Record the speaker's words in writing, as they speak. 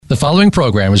The following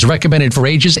program is recommended for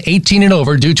ages 18 and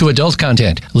over due to adult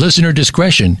content. Listener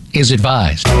discretion is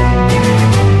advised.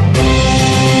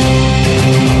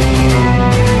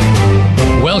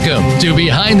 Welcome to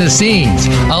Behind the Scenes,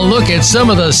 a look at some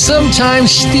of the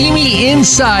sometimes steamy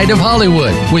inside of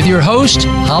Hollywood with your host,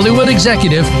 Hollywood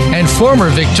executive, and former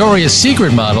Victoria's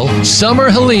Secret model, Summer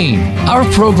Helene. Our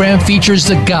program features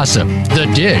the gossip,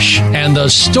 the dish, and the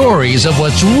stories of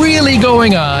what's really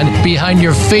going on behind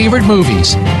your favorite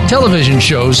movies, television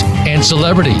shows, and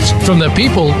celebrities from the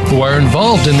people who are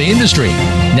involved in the industry.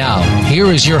 Now, here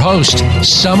is your host,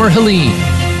 Summer Helene.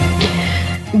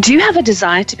 Do you have a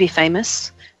desire to be famous?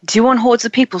 Do you want hordes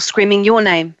of people screaming your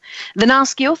name? Then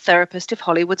ask your therapist if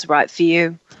Hollywood's right for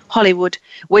you. Hollywood,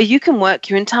 where you can work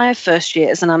your entire first year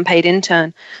as an unpaid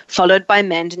intern, followed by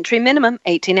mandatory minimum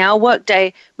 18-hour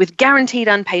workday with guaranteed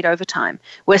unpaid overtime,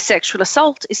 where sexual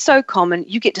assault is so common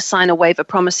you get to sign a waiver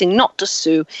promising not to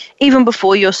sue even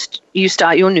before you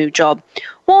start your new job.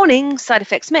 Warning, side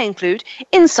effects may include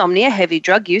insomnia, heavy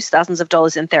drug use, thousands of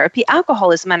dollars in therapy,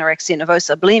 alcoholism, anorexia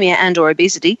nervosa, bulimia, and or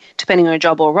obesity, depending on your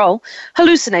job or role,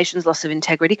 hallucinations, loss of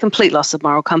integrity, complete loss of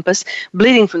moral compass,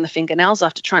 bleeding from the fingernails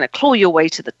after trying to claw your way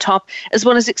to the top, as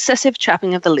well as excessive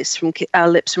chapping of the lips from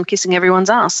kissing everyone's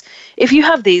ass. If you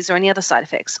have these or any other side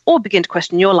effects, or begin to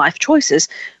question your life choices,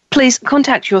 please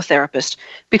contact your therapist,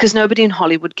 because nobody in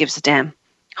Hollywood gives a damn.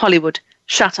 Hollywood,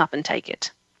 shut up and take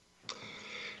it.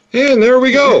 And there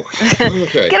we go.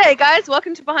 Okay. G'day, guys.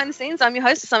 Welcome to Behind the Scenes. I'm your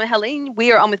host, Summer Helene.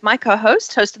 We are on with my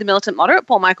co-host, host of The Militant Moderate,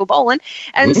 Paul Michael Boland.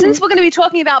 And since we're going to be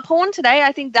talking about porn today,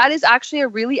 I think that is actually a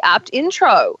really apt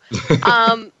intro.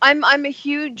 I'm a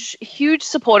huge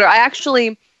supporter. I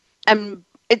actually am.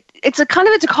 It's a kind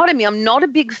of a dichotomy. I'm not a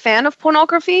big fan of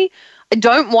pornography. I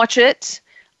don't watch it,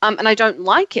 and I don't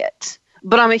like it.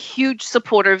 But I'm a huge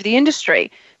supporter of the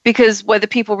industry because whether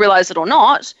people realize it or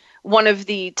not, one of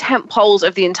the tent poles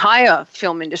of the entire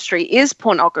film industry is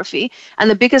pornography, and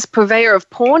the biggest purveyor of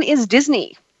porn is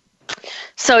Disney.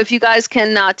 So if you guys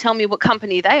can tell me what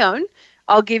company they own,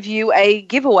 I'll give you a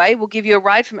giveaway. We'll give you a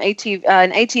ride from an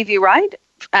ATV ride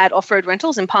at Off-Road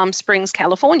Rentals in Palm Springs,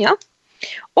 California,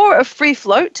 or a free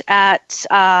float at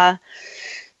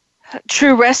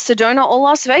True Rest Sedona or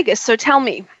Las Vegas. So tell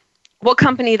me what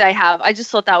company they have. I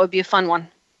just thought that would be a fun one.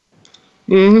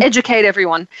 Educate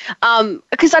everyone.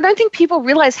 Because I don't think people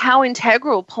realize how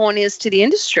integral porn is to the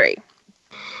industry.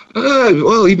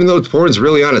 Well, even though porn's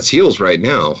really on its heels right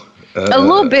now. A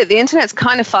little bit. The internet's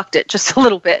kind of fucked it just a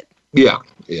little bit. Yeah.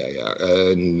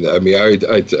 And I mean, I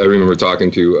remember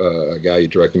talking to a guy who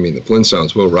directed me in the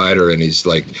Flintstones, Will Ryder, and he's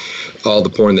like, all the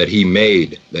porn that he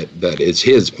made that is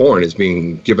his porn is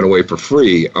being given away for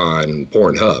free on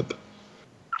Pornhub.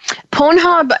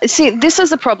 Pornhub, see, this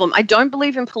is a problem. I don't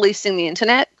believe in policing the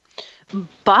internet,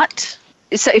 but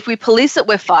so if we police it,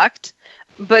 we're fucked.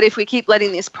 But if we keep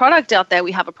letting this product out there,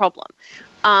 we have a problem.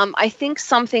 I think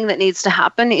something that needs to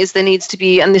happen is there needs to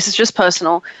be, and this is just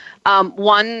personal,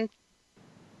 one,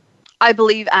 I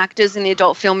believe actors in the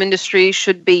adult film industry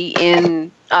should be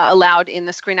allowed in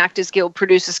the Screen Actors Guild,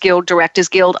 Producers Guild, Directors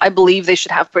Guild. I believe they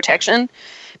should have protection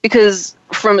because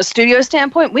from a studio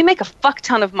standpoint, we make a fuck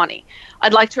ton of money.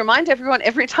 I'd like to remind everyone,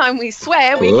 every time we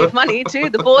swear, we give money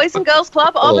to the Boys and Girls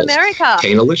Club of America,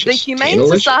 the Humane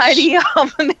Society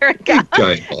of America,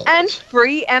 and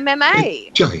Free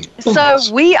MMA.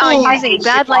 So we are using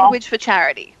bad language for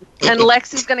charity. And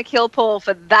Lex is going to kill Paul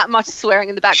for that much swearing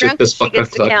in the background because she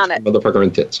gets to count it. Motherfucker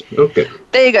and tits. Okay.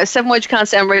 There you go. 7 words you can't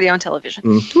say on radio and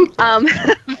television.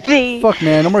 Fuck,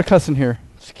 man. No more cussing here.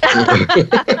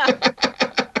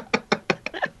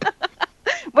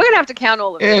 We're going to have to count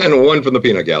all of them. And one from the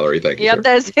peanut gallery, thank you. Yep,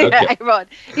 there's Rod.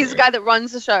 He's the guy that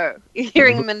runs the show. You're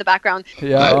hearing him in the background.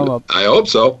 Yeah, I hope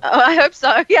so. Oh, I hope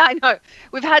so. Yeah, I know.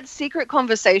 We've had secret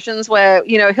conversations where,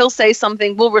 he'll say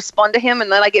something, we'll respond to him, and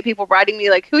then I get people writing me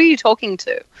like, who are you talking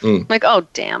to? I'm like, oh,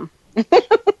 damn.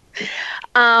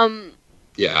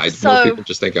 Yeah, most people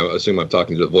just assume I'm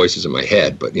talking to the voices in my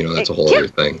head, but that's a whole other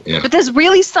thing. Yeah. But there's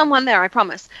really someone there, I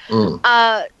promise.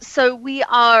 So we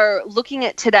are looking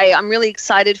at today. I'm really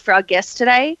excited for our guest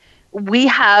today. We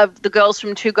have the girls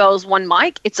from Two Girls, One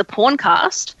Mic. It's a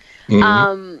porncast.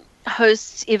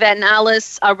 Hosts Yvette and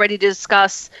Alice are ready to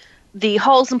discuss the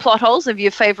holes and plot holes of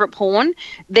your favorite porn.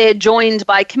 They're joined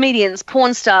by comedians,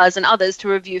 porn stars, and others to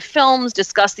review films,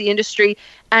 discuss the industry,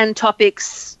 and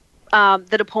topics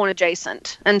that are porn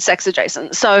adjacent and sex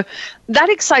adjacent. So that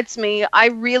excites me. I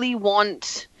really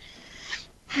want,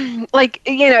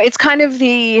 it's kind of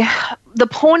the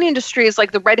porn industry is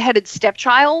like the redheaded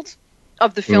stepchild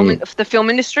of the film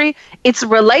industry. It's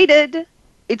related.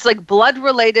 It's like blood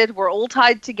related. We're all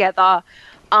tied together.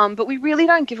 But we really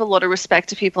don't give a lot of respect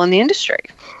to people in the industry.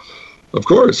 Of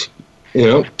course, you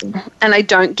know. And I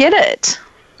don't get it.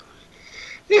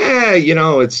 Yeah, you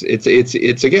know, it's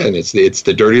again, it's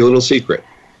the dirty little secret,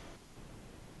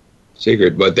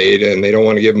 but they don't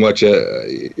want to give much,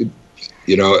 you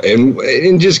know,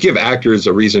 and just give actors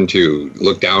a reason to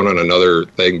look down on another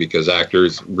thing, because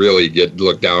actors really get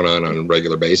looked down on a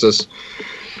regular basis.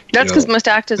 That's because most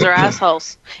actors are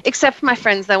assholes, except for my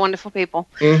friends. They're wonderful people.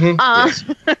 Mm-hmm. Yes.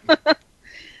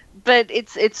 But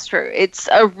it's true. It's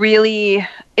a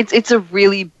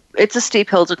steep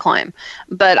hill to climb.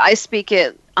 But I speak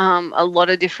at a lot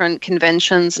of different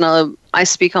conventions, and I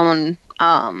speak on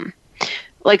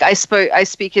I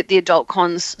speak at the adult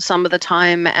cons some of the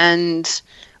time, and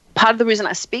part of the reason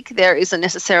I speak there isn't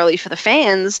necessarily for the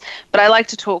fans, but I like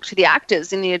to talk to the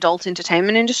actors in the adult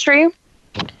entertainment industry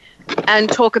and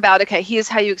talk about, okay, here's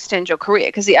how you extend your career,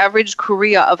 because the average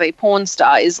career of a porn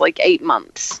star is like 8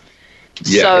 months.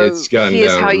 Yeah, so it's gone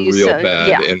down real bad.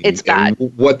 Yeah, it's bad.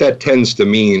 And what that tends to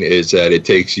mean is that it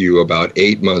takes you about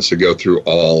 8 months to go through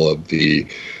all of the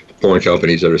porn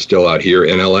companies that are still out here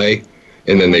in LA,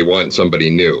 and then they want somebody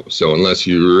new. So unless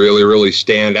you really, really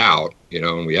stand out, you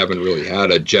know, and we haven't really had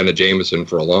a Jenna Jameson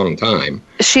for a long time.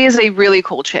 She is a really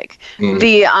cool chick.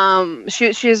 Mm.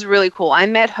 She is really cool. I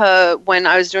met her when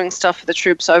I was doing stuff for the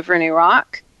troops over in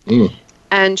Iraq,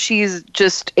 and she's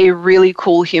just a really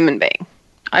cool human being.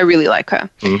 I really like her.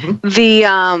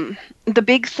 Mm-hmm. The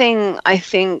big thing I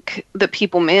think that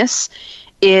people miss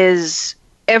is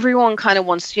everyone kind of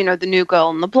wants, you know, the new girl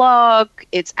on the block.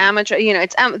 It's amateur, you know,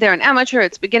 they're an amateur.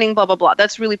 It's beginning, blah blah blah.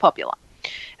 That's really popular.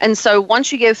 And so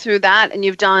once you get through that and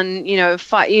you've done, you know,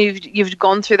 you've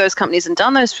gone through those companies and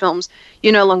done those films,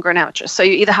 you're no longer an amateur. So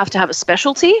you either have to have a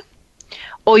specialty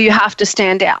or you have to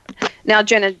stand out. Now,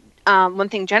 Jenna, one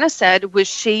thing Jenna said was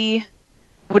she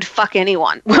would fuck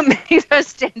anyone. What made her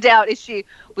stand out is she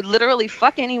would literally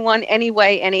fuck anyone,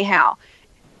 anyway, anyhow.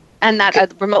 And that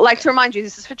I'd like to remind you,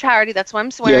 this is for charity. That's why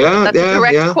I'm swearing. That's a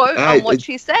direct quote on what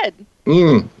she said.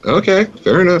 Okay,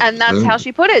 fair enough. And that's how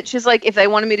she put it. She's like, if they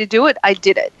wanted me to do it, I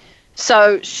did it.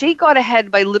 So she got ahead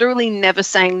by literally never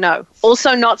saying no.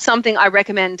 Also not something I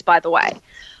recommend, by the way.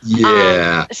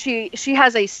 Yeah. She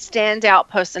has a standout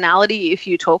personality if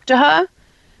you talk to her.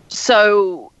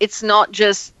 So it's not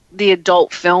just the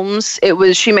adult films.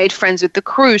 She made friends with the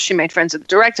crew. She made friends with the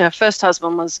director. Her first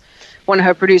husband was one of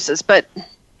her producers. But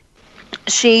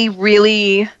she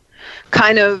really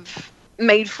kind of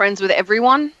made friends with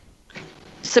everyone.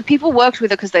 So people worked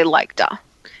with her because they liked her.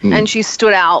 And she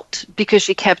stood out because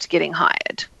she kept getting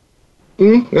hired.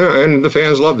 Yeah, and the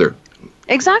fans loved her.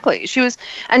 Exactly. She was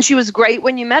great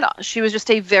when you met her. She was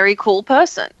just a very cool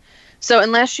person. So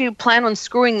unless you plan on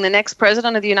screwing the next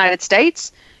president of the United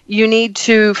States, you need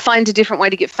to find a different way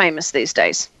to get famous these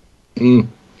days. And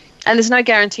there's no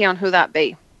guarantee on who that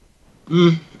be.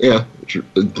 Yeah.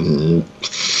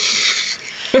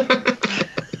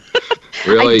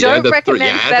 Really? I don't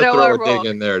recommend Beto O'Rourke. O'Rourke.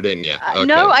 Dig in there, didn't you? Okay.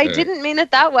 No, I didn't mean it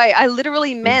that way. I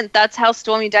literally meant that's how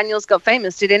Stormy Daniels got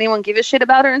famous. Did anyone give a shit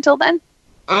about her until then?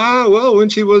 Well, when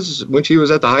she was at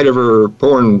the height of her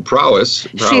porn prowess,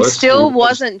 she still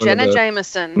wasn't Jenna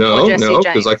Jameson. No, or Jesse no,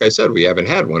 because James. like I said, we haven't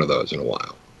had one of those in a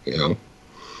while. You know.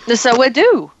 So we're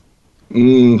due.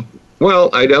 Well,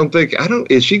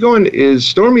 is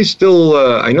Stormy still,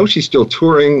 I know she's still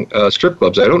touring strip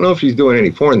clubs. I don't know if she's doing any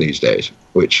porn these days,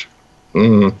 which,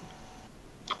 I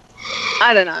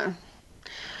don't know.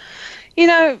 You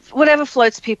know, whatever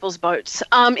floats people's boats.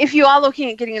 If you are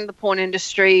looking at getting into the porn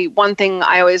industry, one thing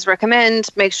I always recommend,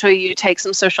 make sure you take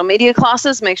some social media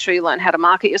classes, make sure you learn how to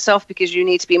market yourself, because you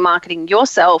need to be marketing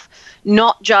yourself,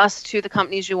 not just to the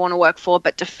companies you want to work for,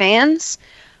 but to fans.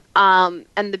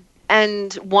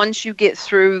 And once you get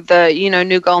through the, you know,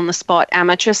 new girl on the spot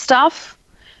amateur stuff,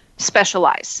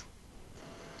 specialize.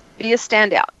 Be a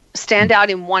standout. Stand out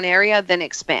in one area, then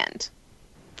expand.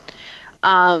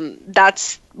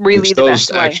 That's really the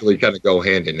best way. Those actually kind of go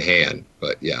hand in hand,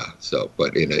 but yeah. So,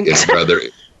 but in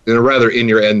a rather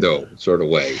innuendo sort of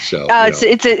way. So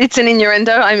it's an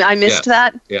innuendo. I missed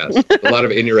that. Yes, a lot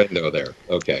of innuendo there.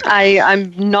 Okay.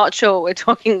 I'm not sure what we're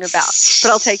talking about, but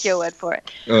I'll take your word for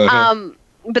it.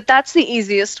 But that's the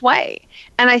easiest way.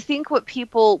 And I think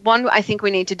I think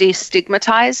we need to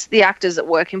destigmatize the actors that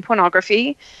work in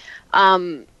pornography.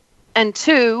 And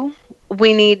two,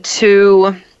 we need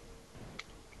to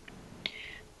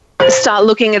start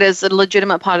looking at it as a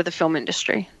legitimate part of the film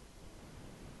industry.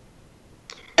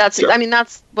 That's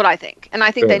what I think. And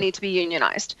I think they need to be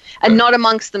unionized and not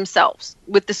amongst themselves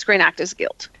with the Screen Actors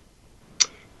Guild.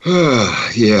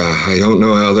 Yeah, I don't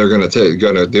know how they're going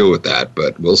to deal with that,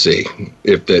 but we'll see.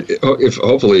 If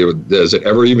hopefully, does it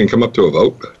ever even come up to a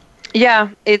vote? Yeah,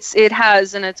 it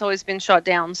has, and it's always been shot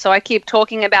down. So I keep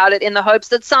talking about it in the hopes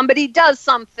that somebody does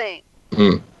something.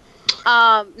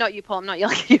 Not you, Paul. I'm not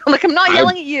yelling at you. Like, I'm not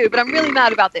yelling at you, but I'm really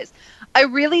mad about this. I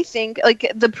really think,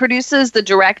 like, the producers, the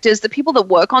directors, the people that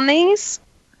work on these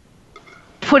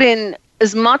put in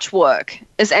as much work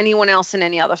as anyone else in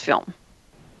any other film.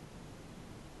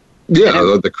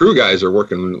 Yeah, the crew guys are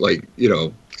working, like,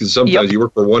 because sometimes you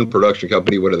work for one production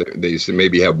company, they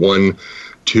maybe have 1-2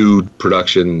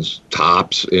 productions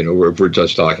tops, if we're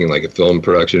just talking like a film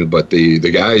production, but the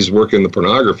guys working the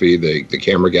pornography, the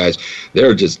camera guys,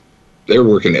 they're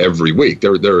working every week.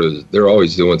 They're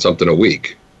always doing something a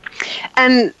week.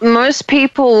 And most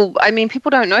people, people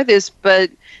don't know this,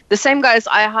 but the same guys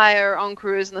I hire on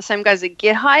crews and the same guys that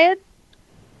get hired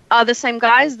are the same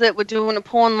guys that were doing a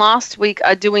porn last week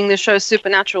are doing the show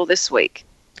Supernatural this week.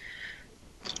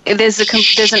 There's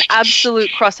an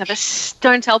absolute crossover. Shh,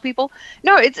 don't tell people.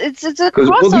 No, it's a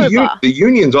crossover. Well, the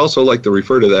unions also like to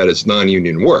refer to that as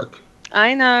non-union work.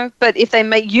 I know, but if they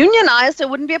make unionized, it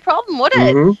wouldn't be a problem, would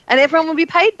it? Mm-hmm. And everyone would be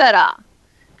paid better.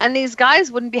 And these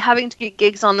guys wouldn't be having to get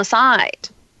gigs on the side.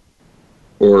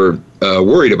 Or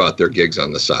worried about their gigs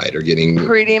on the side, or getting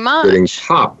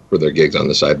popped for their gigs on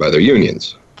the side by their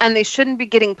unions. And they shouldn't be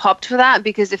getting popped for that,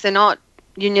 because if they're not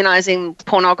unionizing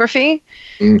pornography,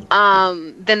 then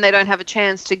they don't have a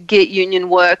chance to get union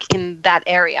work in that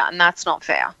area, and that's not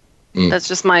fair. That's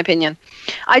just my opinion.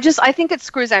 I think it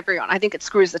screws everyone. I think it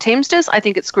screws the Teamsters. I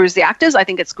think it screws the actors. I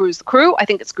think it screws the crew. I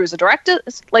think it screws the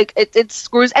directors. Like, it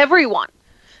screws everyone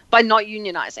by not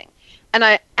unionizing.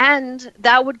 And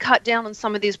that would cut down on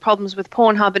some of these problems with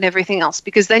Pornhub and everything else,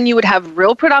 because then you would have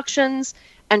real productions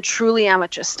and truly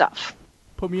amateur stuff.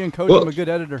 Put me in, Coach. I'm a good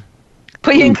editor.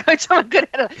 Put you in, Coach. I'm a good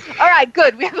editor. All right,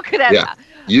 good. We have a good editor. Yeah.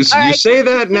 You say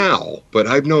that now, but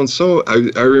I've known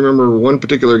I remember one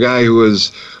particular guy who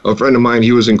was a friend of mine.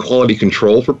 He was in quality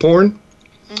control for porn.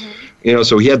 Mm-hmm.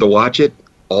 So he had to watch it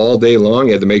all day long.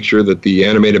 He had to make sure that the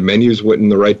animated menus went in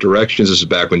the right directions. This is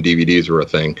back when DVDs were a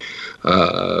thing.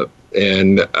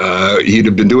 And he'd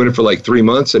have been doing it for like 3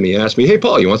 months, and he asked me, "Hey,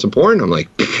 Paul, you want some porn?" I'm like,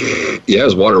 "Yeah,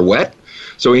 is water wet?"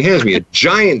 So he hands me a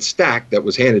giant stack that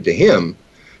was handed to him,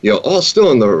 all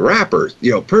still in the wrappers,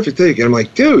 perfect thing. And I'm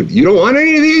like, "Dude, you don't want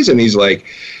any of these?" And he's like,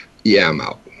 "Yeah, I'm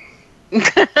out."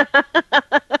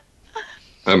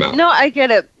 I'm out. No, I get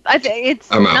it.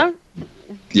 I'm out. No,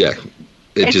 yeah.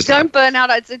 Don't burn out.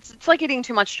 It's like eating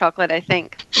too much chocolate, I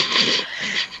think.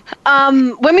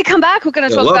 When we come back, we're going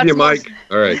to talk about... love you, Mike.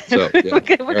 All right. So, yeah. we're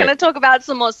going to talk about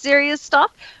some more serious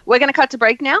stuff. We're going to cut to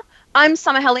break now. I'm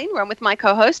Summer Helene. We're with my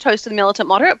co-host, host of The Militant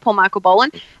Moderate, Paul Michael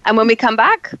Boland. And when we come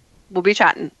back, we'll be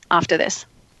chatting after this.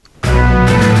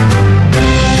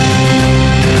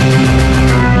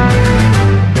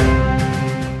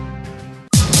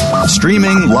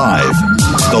 Streaming live.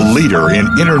 The leader in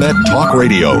Internet talk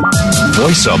radio.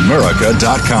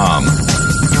 VoiceAmerica.com.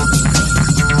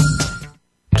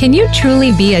 Can you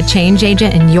truly be a change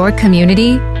agent in your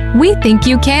community? We think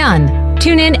you can.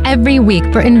 Tune in every week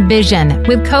for Envision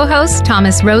with co-hosts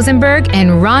Thomas Rosenberg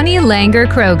and Ronnie Langer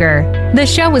Kroger. The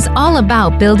show is all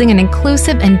about building an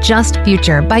inclusive and just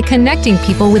future by connecting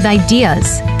people with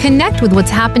ideas. Connect with what's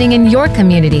happening in your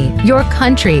community, your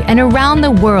country, and around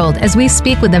the world as we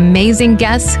speak with amazing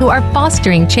guests who are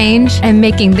fostering change and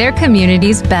making their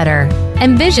communities better.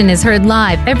 Envision is heard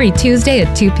live every Tuesday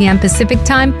at 2 p.m. Pacific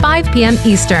Time, 5 p.m.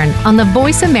 Eastern on the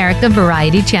Voice America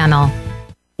Variety Channel.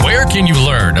 Where can you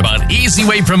learn about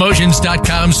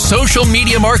EasyWayPromotions.com's social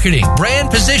media marketing,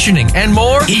 brand positioning, and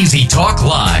more? Easy Talk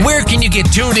Live. Where can you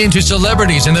get tuned into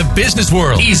celebrities in the business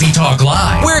world? Easy Talk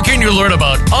Live. Where can you learn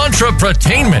about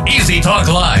entrepreneur? Easy Talk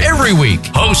Live. Every week,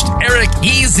 host Eric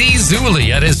E.Z.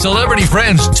 Zuli and his celebrity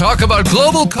friends talk about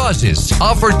global causes,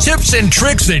 offer tips and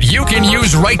tricks that you can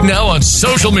use right now on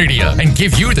social media, and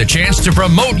give you the chance to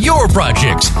promote your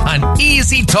projects on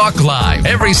Easy Talk Live.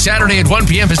 Every Saturday at 1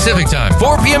 p.m. Pacific Time,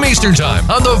 4 p.m. Eastern Time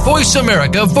on the Voice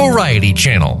America Variety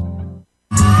Channel.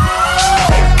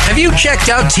 Have you checked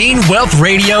out Teen Wealth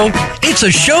Radio? It's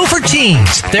a show for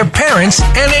teens, their parents,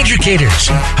 and educators.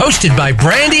 Hosted by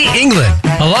Brandy England.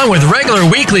 Along with regular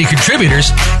weekly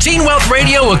contributors, Teen Wealth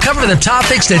Radio will cover the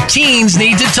topics that teens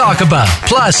need to talk about.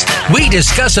 Plus, we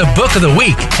discuss a book of the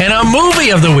week and a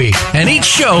movie of the week. And each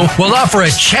show will offer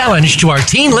a challenge to our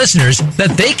teen listeners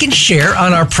that they can share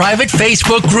on our private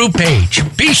Facebook group page.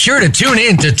 Be sure to tune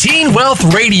in to Teen Wealth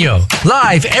Radio.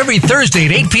 Live every Thursday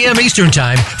at 8 p.m. Eastern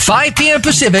Time, 5 p.m.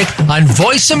 Pacific on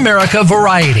Voice America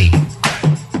Variety.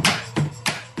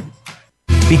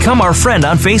 Become our friend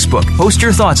on Facebook. Post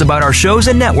your thoughts about our shows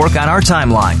and network on our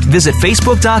timeline. Visit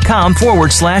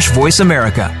Facebook.com/Voice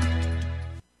America.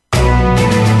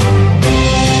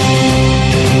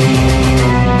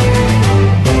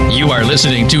 You are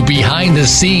listening to Behind the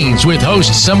Scenes with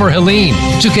host Summer Helene.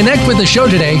 To connect with the show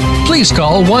today, please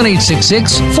call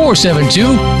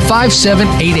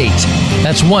 1-866-472-5788.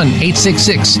 That's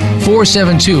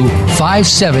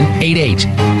 1-866-472-5788.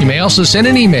 You may also send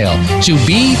an email to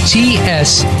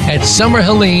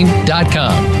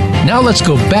bts@summerhelene.com. Now let's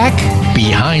go back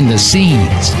behind the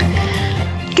scenes.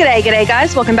 G'day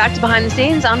guys. Welcome back to Behind the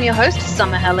Scenes. I'm your host,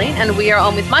 Summer Helene, and we are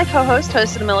on with my co-host,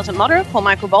 host of the Militant Moderate, Paul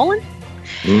Michael Boland.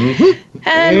 Mm-hmm.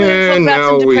 And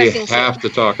now we have shit. to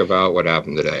talk about what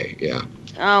happened today. Yeah.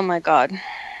 Oh my God.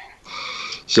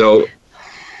 So,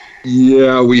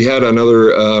 yeah, we had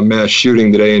another mass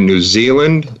shooting today in New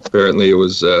Zealand. Apparently it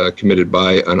was committed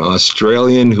by an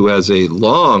Australian who has a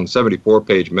long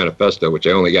 74-page manifesto, which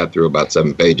I only got through about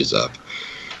 7 pages of.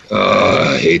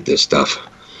 I hate this stuff.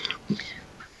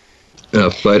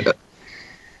 But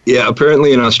yeah,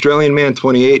 apparently an Australian man,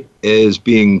 28, is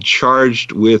being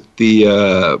charged with the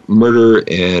murder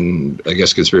and, I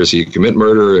guess, conspiracy to commit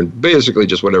murder and basically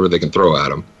just whatever they can throw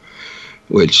at him,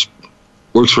 which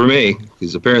works for me.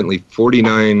 Because apparently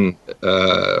 49,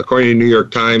 according to New York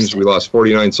Times, we lost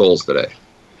 49 souls today.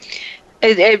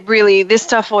 It really, this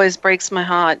stuff always breaks my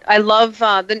heart. I love,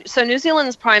 so New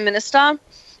Zealand's Prime Minister,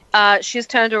 she's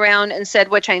turned around and said,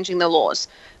 we're changing the laws.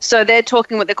 So they're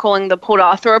talking what they're calling the Port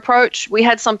Arthur approach. We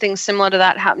had something similar to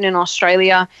that happen in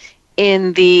Australia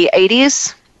in the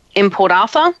 80s in Port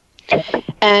Arthur,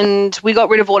 and we got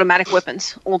rid of automatic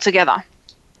weapons altogether.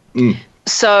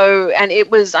 So, and it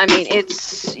was, I mean,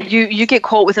 it's, you get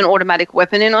caught with an automatic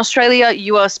weapon in Australia,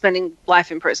 you are spending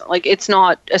life in prison. Like, it's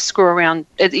not a screw around,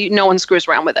 no one screws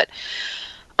around with it.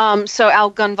 So our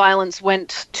gun violence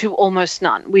went to almost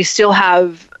none. We still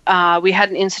have, we had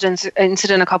an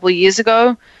incident a couple of years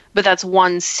ago, but that's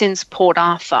one since Port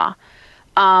Arthur.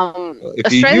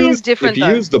 Australia is different, though.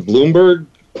 If you use the Bloomberg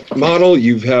model,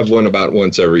 you have one about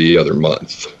once every other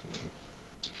month.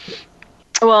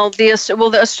 Well,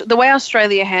 the way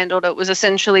Australia handled it was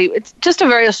essentially, it's just a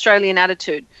very Australian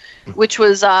attitude, which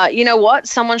was, you know what,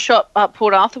 someone shot up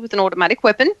Port Arthur with an automatic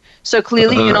weapon, so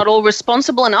clearly you're not all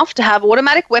responsible enough to have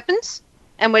automatic weapons,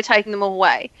 and we're taking them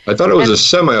away. I thought it was a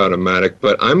semi-automatic,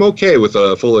 but I'm okay with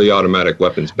a fully automatic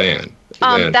weapons ban.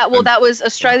 That was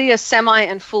Australia, semi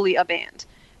and fully are banned.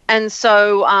 And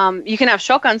so you can have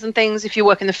shotguns and things. If you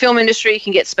work in the film industry, you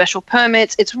can get special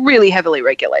permits. It's really heavily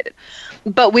regulated.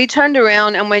 But we turned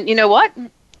around and went, you know what?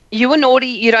 You were naughty.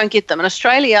 You don't get them. And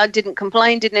Australia didn't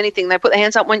complain, didn't anything. They put their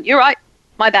hands up and went, you're right.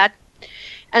 My bad.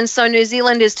 And so New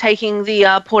Zealand is taking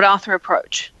the Port Arthur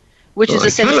approach, which is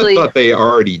essentially... I thought they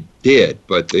already did,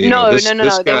 but... No.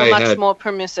 They were much more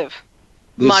permissive.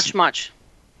 Much.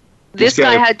 This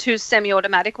guy had 2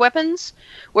 semi-automatic weapons,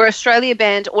 where Australia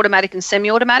banned automatic and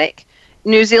semi-automatic.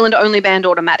 New Zealand only banned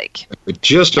automatic. But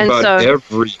just about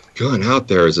every gun out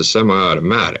there is a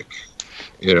semi-automatic.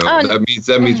 You know,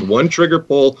 that means one trigger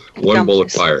pull, one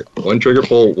bullet fired. One trigger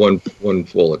pull, one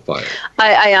bullet fired.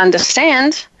 I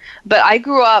understand, but I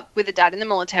grew up with a dad in the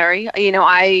military. You know,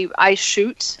 I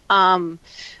shoot.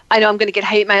 I know I'm going to get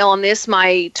hate mail on this.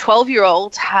 My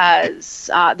 12-year-old has,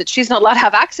 that she's not allowed to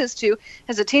have access to,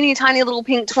 has a teeny tiny little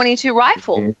pink .22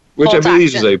 rifle. Which I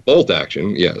believe is a bolt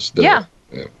action, yes. Yeah.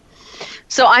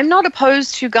 So I'm not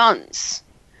opposed to guns.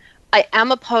 I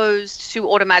am opposed to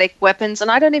automatic weapons,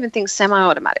 and I don't even think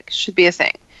semi-automatic should be a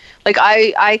thing. Like,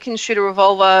 I can shoot a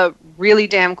revolver really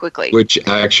damn quickly. Which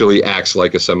actually acts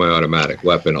like a semi-automatic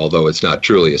weapon, although it's not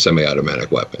truly a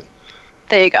semi-automatic weapon.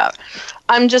 There you go.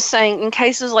 I'm just saying, in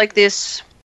cases like this,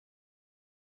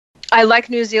 I like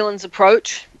New Zealand's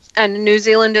approach, and New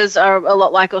Zealanders are a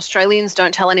lot like Australians.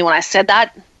 Don't tell anyone I said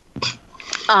that,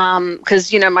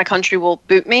 because, you know, my country will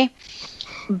boot me.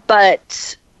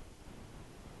 But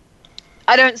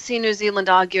I don't see New Zealand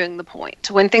arguing the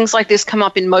point. When things like this come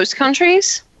up in most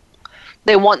countries,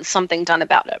 they want something done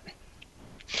about it.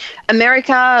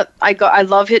 America, I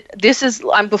love it. This is,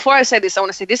 before I say this, I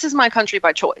want to say this is my country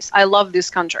by choice. I love this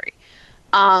country.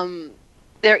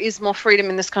 There is more freedom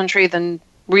in this country than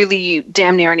really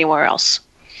damn near anywhere else.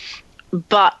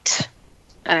 But,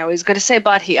 and I always got to say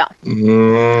but here,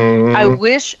 I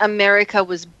wish America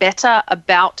was better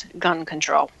about gun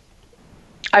control.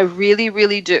 I really,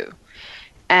 really do.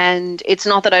 And it's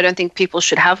not that I don't think people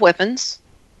should have weapons.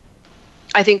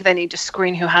 I think they need to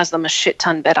screen who has them a shit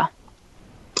ton better.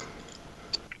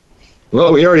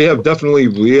 Well, we already have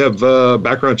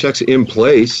background checks in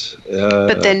place.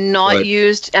 But they're not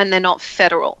used, and they're not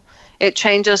federal. It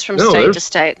changes from state to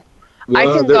state.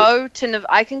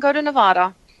 I can go to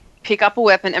Nevada, pick up a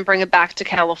weapon, and bring it back to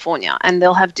California, and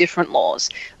they'll have different laws.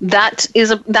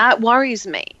 That worries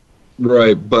me.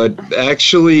 Right, but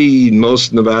actually,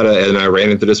 most Nevada, and I ran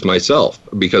into this myself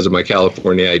because of my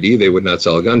California ID. They would not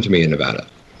sell a gun to me in Nevada,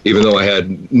 even though I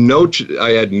had no,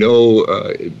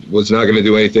 was not going to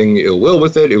do anything ill will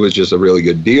with it. It was just a really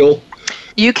good deal.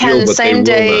 You can same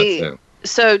day.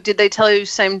 So, did they tell you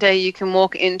same day you can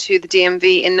walk into the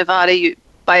DMV in Nevada? You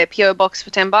buy a PO box for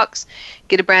 $10,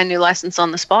 get a brand new license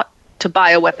on the spot to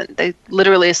buy a weapon. They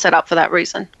literally are set up for that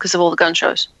reason because of all the gun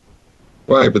shows.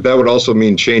 Right, but that would also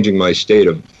mean changing my state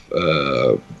of,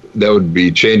 that would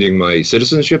be changing my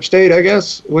citizenship state, I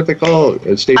guess, what they call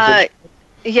it, state.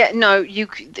 Yeah, no,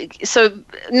 so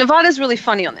Nevada's really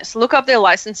funny on this. Look up their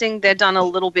licensing. They're done a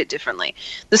little bit differently.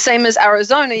 The same as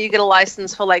Arizona, you get a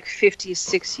license for like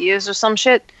 56 years or some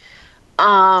shit.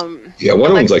 Yeah,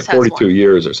 one of them's like 42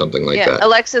 years or something like that. Yeah,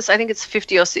 Alexis, I think it's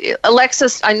 50 or so.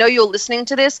 Alexis, I know you're listening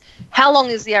to this. How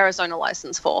long is the Arizona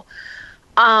license for?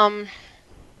 What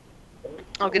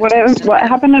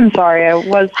happened? I'm sorry.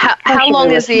 How long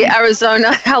is the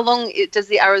Arizona? How long does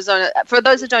the Arizona? For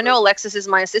those that don't know, Alexis is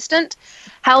my assistant.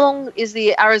 How long is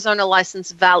the Arizona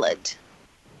license valid?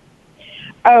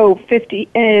 Oh, 50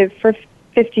 for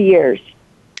 50 years.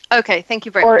 Okay, thank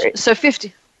you very much. So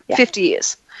 50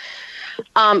 years.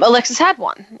 Alexis had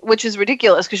one, which is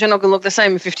ridiculous because you're not going to look the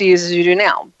same in 50 years as you do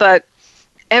now. But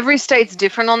every state's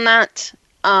different on that.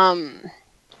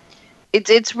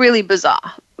 It's really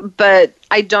bizarre. But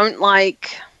I don't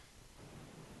like...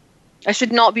 I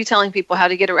should not be telling people how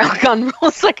to get around gun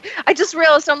rules. Like, I just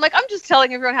realized, I'm just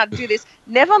telling everyone how to do this.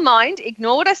 Never mind,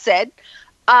 ignore what I said.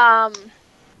 But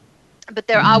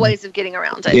there are ways of getting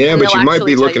around it. Yeah, but you might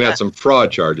be looking at some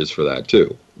fraud charges for that,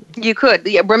 too. You could.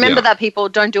 Yeah, remember that, people.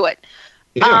 Don't do it.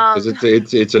 Yeah,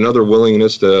 because it's another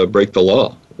willingness to break the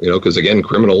law. Because, again,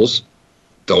 criminals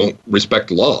don't respect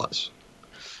laws.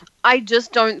 I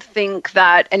just don't think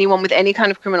that anyone with any kind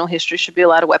of criminal history should be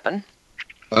allowed a weapon.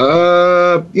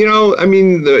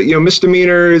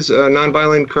 Misdemeanors,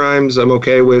 nonviolent crimes, I'm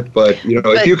okay with. But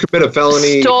if you commit a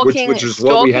felony, which is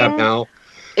what we have now.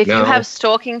 If you have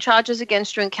stalking charges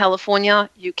against you in California,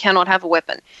 you cannot have a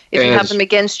weapon. If you have them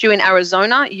against you in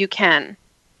Arizona, you can.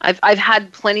 I've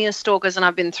had plenty of stalkers, and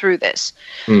I've been through this.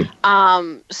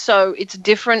 So it's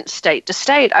different state to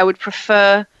state. I would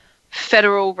prefer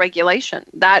federal regulation.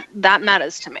 That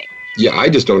matters to me. Yeah, I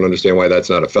just don't understand why that's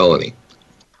not a felony.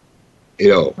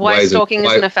 Why stalking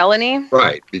isn't a felony?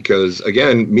 Right, because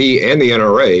again, me and the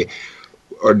NRA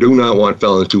do not want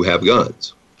felons to have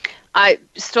guns.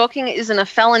 Stalking isn't a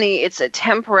felony. It's a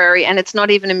temporary, and it's not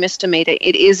even a misdemeanor.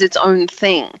 It is its own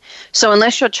thing. So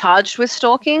unless you're charged with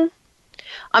stalking,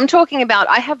 I'm talking about,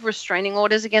 I have restraining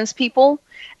orders against people,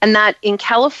 and that in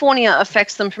California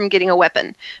affects them from getting a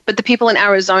weapon. But the people in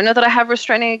Arizona that I have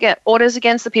restraining orders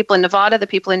against, the people in Nevada, the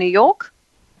people in New York,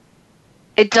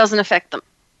 it doesn't affect them.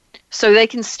 So they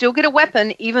can still get a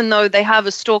weapon even though they have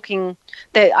a stalking.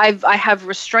 I have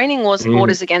restraining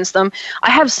orders against them.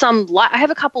 I have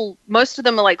a couple, most of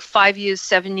them are like 5 years,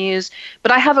 7 years,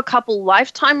 but I have a couple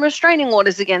lifetime restraining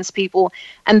orders against people,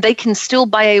 and they can still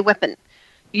buy a weapon.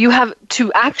 You have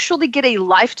to actually get a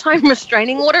lifetime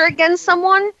restraining order against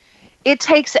someone. It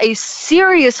takes a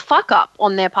serious fuck up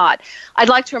on their part. I'd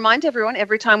like to remind everyone,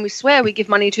 every time we swear, we give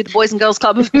money to the Boys and Girls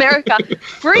Club of America,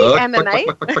 free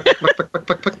MMA,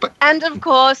 and of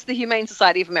course the Humane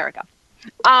Society of America,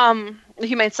 the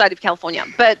Humane Society of California.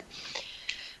 But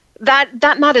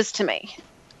that matters to me.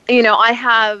 I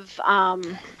have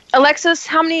Alexis,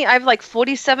 how many? I have like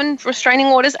 47 restraining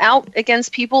orders out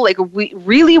against people, like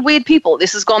really weird people.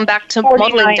 This has gone back to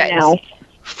modeling days. Now.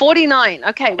 49.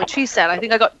 Okay, what she said. I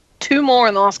think I got 2 more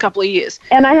in the last couple of years.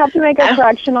 And I have to make a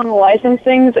correction on the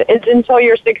licensing. It's until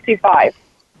you're 65.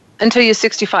 Until you're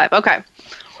 65. Okay.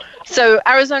 So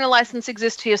Arizona license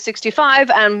exists till you're 65,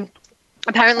 and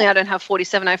apparently I don't have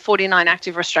 47. I have 49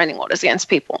 active restraining orders against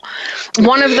people.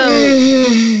 One of them,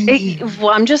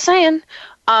 I'm just saying.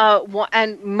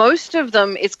 And most of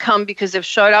them, it's come because they've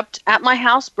showed up at my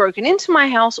house, broken into my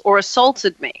house, or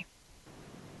assaulted me.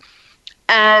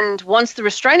 And once the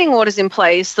restraining order's in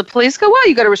place, the police go, well,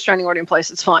 you got a restraining order in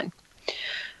place, it's fine.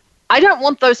 I don't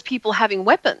want those people having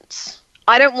weapons.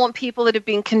 I don't want people that have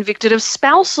been convicted of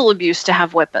spousal abuse to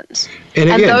have weapons. And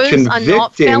again, those are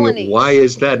not felonies. Why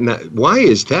is that not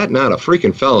a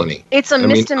freaking felony? It's a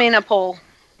misdemeanor, Paul.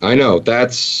 I know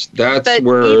that's where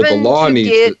the law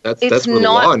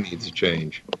needs to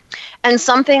change. And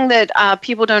something that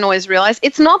people don't always realize,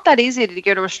 it's not that easy to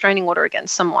get a restraining order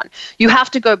against someone. You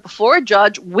have to go before a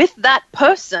judge with that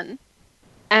person,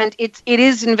 and it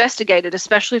is investigated,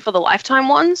 especially for the lifetime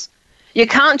ones. You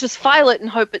can't just file it and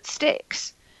hope it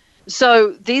sticks.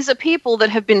 So these are people that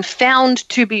have been found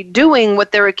to be doing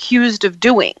what they're accused of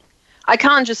doing. I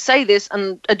can't just say this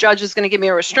and a judge is going to give me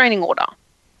a restraining order.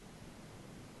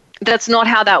 That's not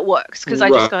how that works, because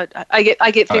I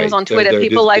get things on Twitter.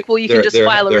 People like, well, you can just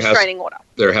file a restraining order.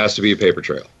 There has to be a paper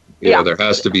trail. You know, there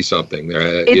has to be something.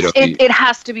 It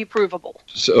has to be provable.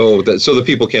 So the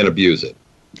people can't abuse it.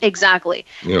 Exactly.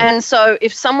 Yeah. And so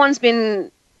if someone's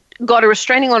got a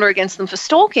restraining order against them for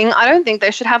stalking, I don't think they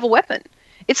should have a weapon.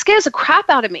 It scares the crap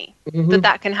out of me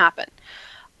that can happen.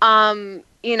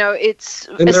 It's...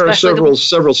 And there are several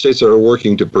states that are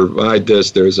working to provide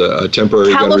this. There's a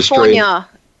temporary gun restraint.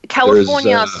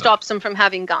 California stops them from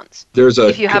having guns. There's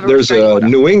a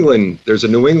New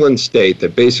England state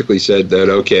that basically said that,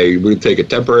 okay, we take a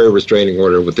temporary restraining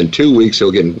order. Within 2 weeks,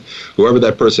 whoever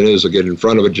that person is will get in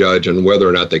front of a judge on whether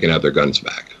or not they can have their guns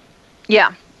back.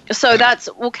 Yeah. So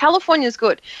California's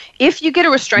good. If you get a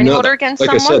restraining order against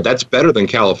someone... Like I said, that's better than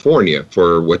California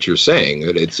for what you're saying.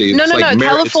 California...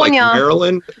 It's like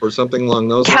Maryland or something along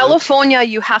those lines. California,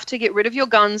 you have to get rid of your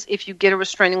guns if you get a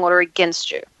restraining order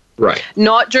against you. Right.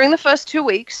 Not during the first 2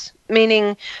 weeks,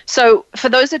 meaning, so for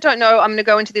those that don't know, I'm going to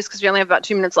go into this because we only have about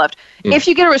 2 minutes left. If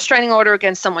you get a restraining order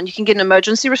against someone, you can get an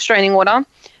emergency restraining order.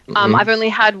 I've only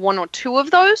had 1 or 2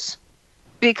 of those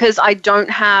because I don't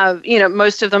have,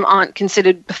 most of them aren't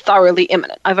considered thoroughly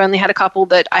imminent. I've only had a couple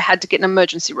that I had to get an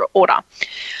emergency order.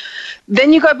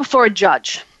 Then you go before a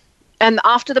judge. And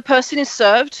after the person is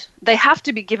served, they have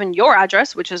to be given your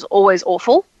address, which is always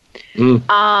awful.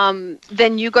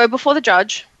 Then you go before the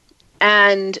judge.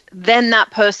 And then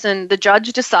the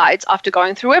judge decides after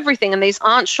going through everything, and these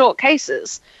aren't short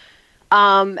cases,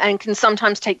 and can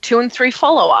sometimes take 2 and 3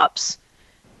 follow-ups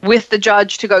with the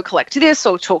judge to go collect this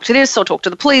or talk to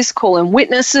the police, call in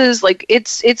witnesses. Like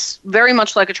it's very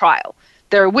much like a trial.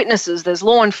 There are witnesses, there's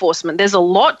law enforcement, there's a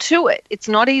lot to it. It's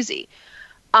not easy.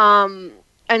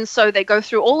 And so they go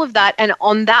through all of that, and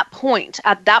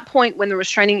at that point when the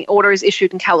restraining order is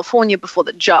issued in California before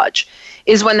the judge,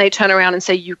 is when they turn around and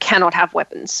say you cannot have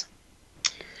weapons.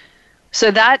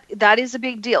 So that is a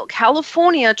big deal.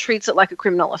 California treats it like a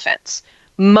criminal offense.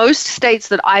 Most states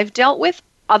that I've dealt with,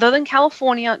 other than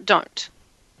California, don't.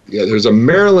 Yeah, there's a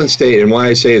Maryland state, and why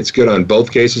I say it's good on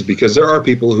both cases, because there are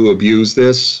people who abuse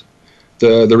the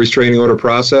restraining order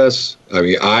process. I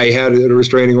mean, I had a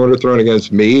restraining order thrown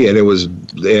against me, and I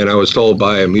was told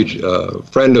by a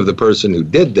friend of the person who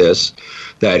did this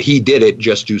that he did it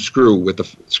just to screw with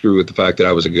the fact that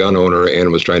I was a gun owner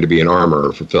and was trying to be an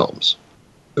armorer for films.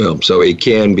 So it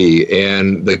can be.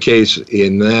 And the case,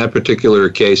 in that particular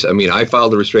case, I mean, I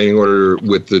filed a restraining order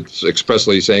with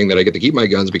expressly saying that I get to keep my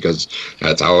guns because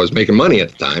that's how I was making money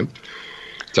at the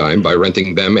time by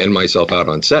renting them and myself out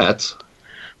on sets.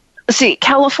 See,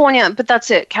 California, but that's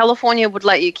it. California would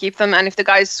let you keep them, and if the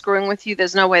guy's screwing with you,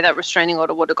 there's no way that restraining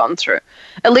order would have gone through.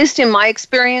 At least in my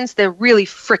experience, they're really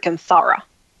freaking thorough.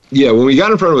 Yeah, when we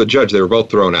got in front of a judge, they were both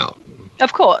thrown out.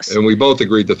 Of course. And we both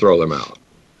agreed to throw them out.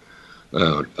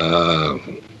 I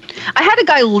had a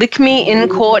guy lick me in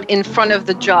court in front of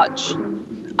the judge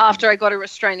after I got a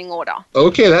restraining order.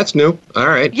 Okay, that's new. All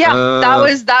right. Yeah,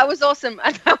 that was awesome.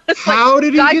 And I was how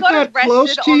did he get that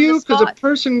close to you? Because a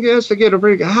person has to get a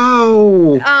break.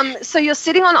 How? So you're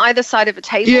sitting on either side of a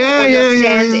table, or you're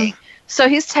standing. Yeah. So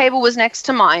his table was next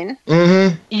to mine.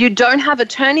 Mm-hmm. You don't have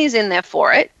attorneys in there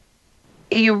for it.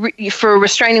 For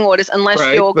restraining orders unless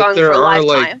you're going for a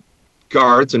lifetime.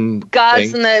 Guards and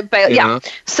the bail. Yeah.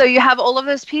 So you have all of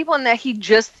those people in there.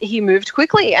 He moved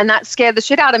quickly, and that scared the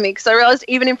shit out of me because I realized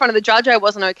even in front of the judge I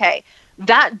wasn't okay.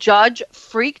 That judge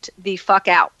freaked the fuck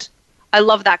out. I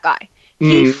love that guy.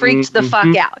 He freaked the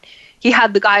fuck out. He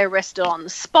had the guy arrested on the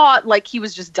spot, like he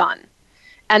was just done.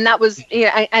 And that was,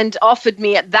 and offered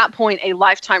me at that point a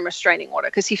lifetime restraining order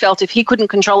because he felt if he couldn't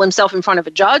control himself in front of a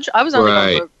judge, I was only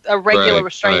going for a regular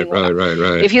restraining order.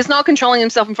 Right. If he's not controlling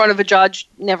himself in front of a judge,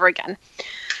 never again.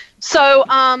 So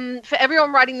for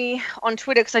everyone writing me on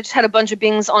Twitter, because I just had a bunch of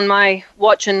bings on my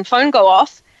watch and phone go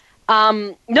off,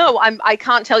 no, I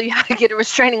can't tell you how to get a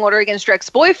restraining order against your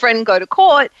ex-boyfriend, go to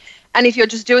court. And if you're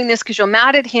just doing this because you're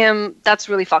mad at him, that's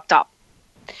really fucked up.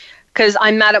 Because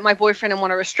I'm mad at my boyfriend and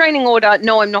want a restraining order.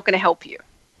 No, I'm not going to help you.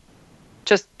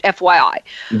 Just FYI.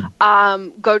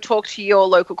 Go talk to your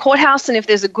local courthouse, and if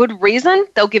there's a good reason,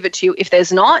 they'll give it to you. If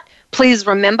there's not, please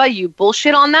remember, you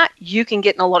bullshit on that, you can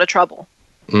get in a lot of trouble.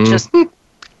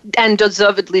 And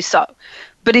deservedly so.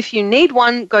 But if you need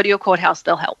one, go to your courthouse,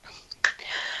 they'll help.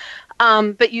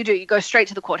 But you go straight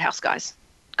to the courthouse, guys.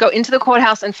 Go into the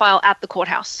courthouse and file at the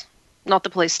courthouse, not the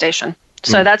police station.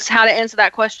 So that's how to answer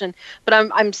that question. But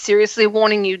I'm seriously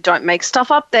warning you, don't make stuff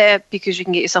up there because you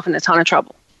can get yourself in a ton of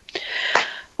trouble.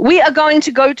 We are going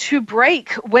to go to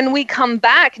break. When we come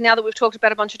back, now that we've talked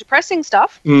about a bunch of depressing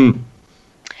stuff,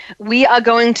 we are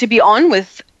going to be on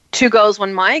with Two Girls,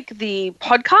 One Mic, the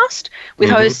podcast with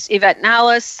hosts Yvette and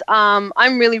Alice.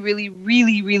 I'm really, really,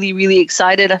 really, really, really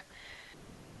excited.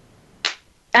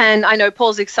 And I know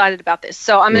Paul's excited about this.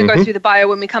 So I'm going to go through the bio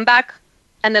when we come back.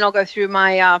 And then I'll go through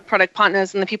my product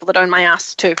partners and the people that own my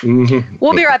ass too.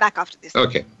 We'll be right back after this.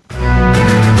 Okay.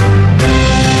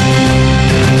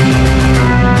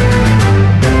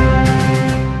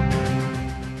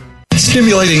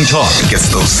 Stimulating talk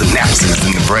gets those synapses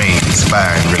in the brain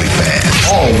firing really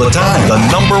fast. all the time. The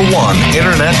 #1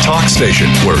 internet talk station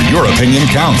where your opinion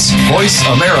counts.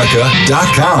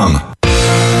 VoiceAmerica.com.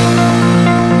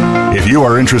 If you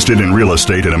are interested in real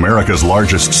estate in America's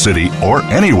largest city or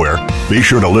anywhere, be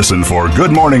sure to listen for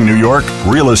Good Morning New York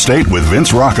Real Estate with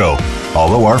Vince Rocco.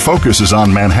 Although our focus is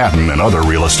on Manhattan and other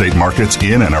real estate markets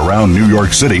in and around New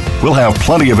York City, we'll have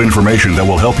plenty of information that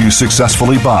will help you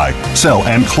successfully buy, sell,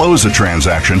 and close a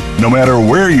transaction no matter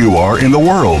where you are in the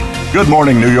world. Good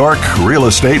Morning New York Real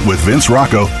Estate with Vince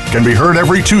Rocco can be heard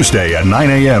every Tuesday at 9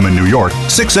 a.m. in New York,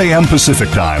 6 a.m. Pacific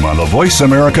Time on the Voice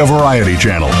America Variety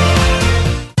Channel.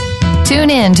 Tune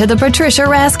in to The Patricia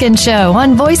Raskin Show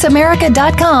on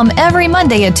VoiceAmerica.com every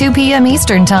Monday at 2 p.m.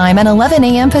 Eastern Time and 11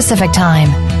 a.m. Pacific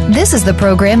Time. This is the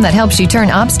program that helps you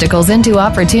turn obstacles into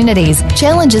opportunities,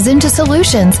 challenges into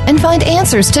solutions, and find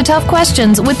answers to tough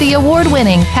questions with the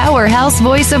award-winning powerhouse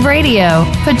voice of radio,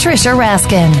 Patricia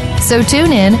Raskin. So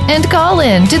tune in and call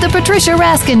in to The Patricia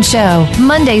Raskin Show,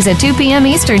 Mondays at 2 p.m.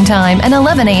 Eastern Time and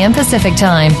 11 a.m. Pacific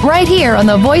Time, right here on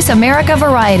the Voice America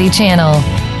Variety Channel.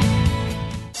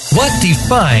 What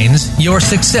defines your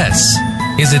success?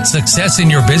 Is it success in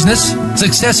your business?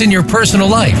 Success in your personal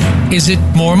life? Is it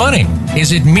more money?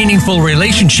 Is it meaningful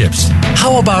relationships?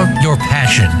 How about your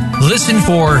passion? Listen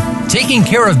for Taking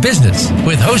Care of Business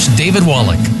with host David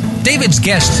Wallach. David's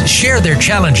guests share their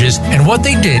challenges and what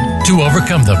they did to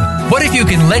overcome them. What if you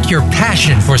can let your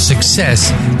passion for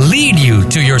success lead you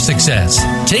to your success?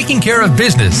 Taking Care of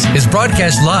Business is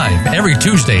broadcast live every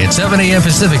Tuesday at 7 a.m.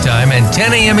 Pacific Time and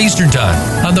 10 a.m. Eastern Time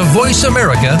on the Voice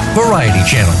America Variety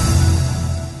Channel.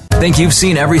 Think you've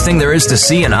seen everything there is to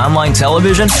see in online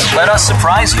television? Let us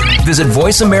surprise you. Visit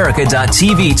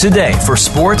voiceamerica.tv today for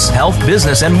sports, health,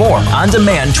 business, and more on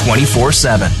demand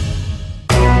 24/7.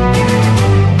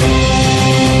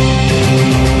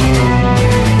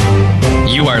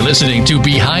 You are listening to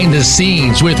Behind the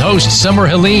Scenes with host Summer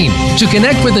Helene. To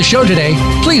connect with the show today,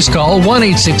 please call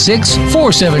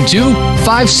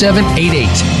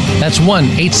 1-866-472-5788. That's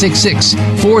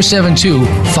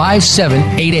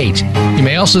 1-866-472-5788. You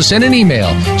may also send an email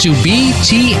to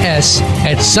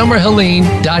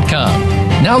bts@summerhelene.com.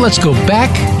 Now let's go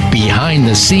back behind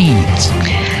the scenes.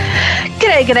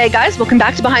 G'day guys, welcome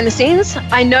back to Behind the Scenes.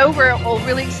 I know we're all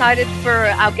really excited for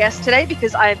our guest today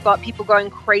because I've got people going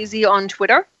crazy on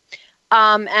Twitter.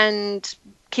 And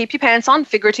keep your pants on,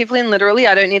 figuratively and literally.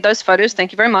 I don't need those photos.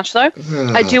 Thank you very much, though.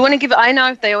 I do want to give, I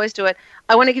know they always do it.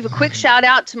 I want to give a quick shout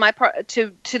out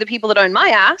to to the people that own my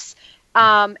ass.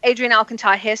 Adrienne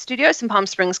Alcantara Hair Studios in Palm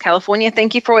Springs, California.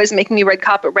 Thank you for always making me red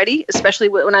carpet ready, especially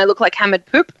when I look like hammered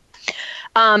poop.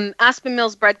 Aspen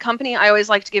Mills Bread Company, I always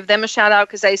like to give them a shout out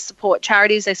because they support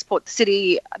charities, they support the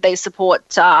city, they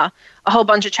support a whole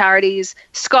bunch of charities.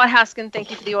 Scott Haskin, thank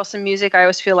you for the awesome music. I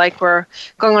always feel like we're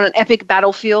going on an epic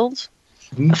battlefield.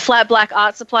 Flat Black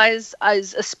Art Supplies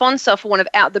is a sponsor for one of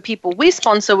the people we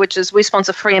sponsor, which is we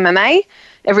sponsor Free MMA.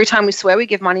 Every time we swear, we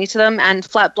give money to them, and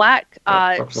Flat Black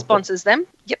sponsors them.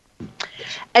 Yep.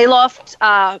 Aloft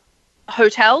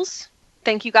Hotels.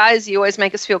 Thank you, guys. You always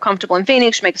make us feel comfortable in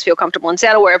Phoenix. You make us feel comfortable in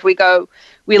Seattle. Wherever we go,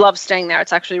 we love staying there.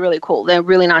 It's actually really cool. They're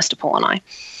really nice to Paul and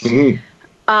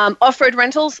I. Off-Road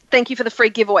Rentals, thank you for the free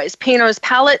giveaways. Pino's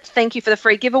Palette, thank you for the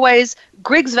free giveaways.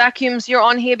 Griggs Vacuums, you're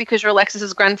on here because you're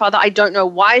Alexis's grandfather. I don't know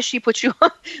why she put you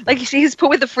on. Like, she's put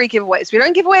with the free giveaways. We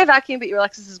don't give away a vacuum, but you're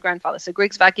Alexis's grandfather. So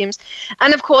Griggs Vacuums.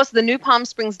 And, of course, the new Palm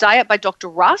Springs Diet by Dr.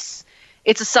 Russ.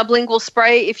 It's a sublingual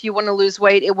spray. If you want to lose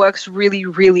weight, it works really,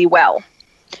 really well.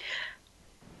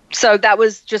 So that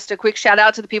was just a quick shout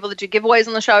out to the people that do giveaways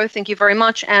on the show. Thank you very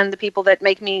much. And the people that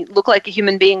make me look like a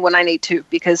human being when I need to,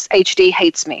 because HD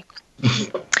hates me.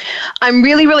 I'm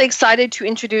really, really excited to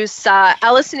introduce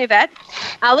Alice and Yvette.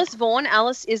 Alice Vaughn.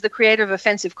 Alice is the creator of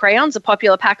Offensive Crayons, a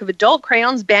popular pack of adult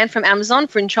crayons banned from Amazon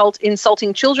for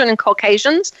insulting children and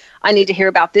Caucasians. I need to hear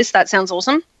about this. That sounds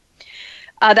awesome.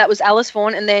 That was Alice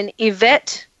Vaughn. And then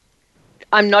Yvette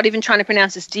I'm not even trying to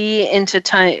pronounce this.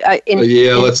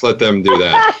 Yeah, let's let them do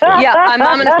that. Yeah, I'm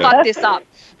going to fuck this up.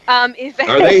 Are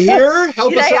they here?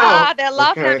 Help us out. They're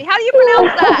laughing at me. How do you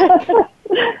pronounce that?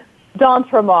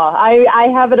 D'Entremont. I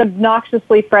have an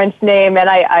obnoxiously French name, and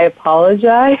I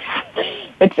apologize.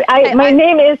 My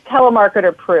name is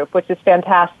Telemarketer Proof, which is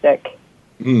fantastic.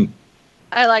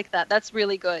 I like that. That's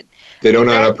really good. They don't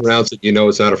know how to pronounce it. You know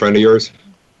it's not a friend of yours?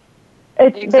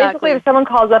 It's basically if someone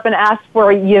calls up and asks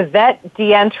for Yvette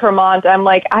D'Entremont, I'm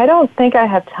like, I don't think I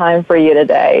have time for you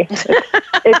today.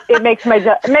 It makes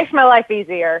my life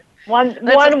easier. One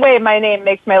way my name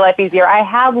makes my life easier. I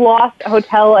have lost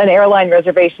hotel and airline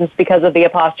reservations because of the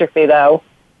apostrophe, though.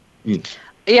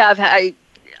 Yeah, I've had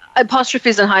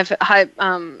apostrophes and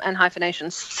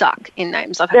hyphenations suck in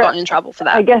names. I've gotten in trouble for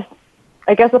that.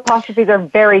 I guess apostrophes are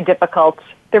very difficult.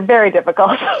 They're very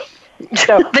difficult.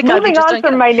 So moving on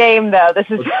from my name, though, this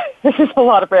is a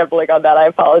lot of rambling on that. I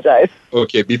apologize.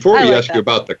 Okay, before we ask you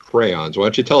about the crayons, why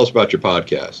don't you tell us about your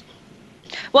podcast?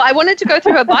 Well, I wanted to go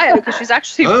through her bio because she's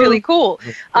actually really cool.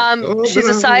 She's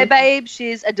a sci-babe.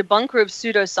 She's a debunker of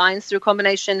pseudoscience through a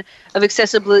combination of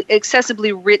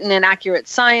accessibly written and accurate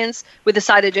science with a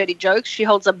side of dirty jokes. She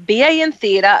holds a BA in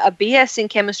theater, a BS in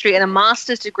chemistry, and a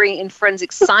master's degree in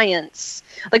forensic science.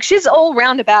 Like, she's all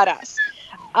round a badass.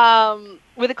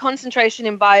 With a concentration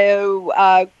in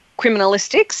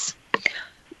biocriminalistics,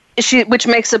 which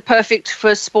makes her perfect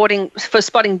for spotting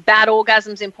bad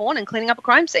orgasms in porn and cleaning up a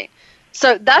crime scene.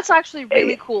 So that's actually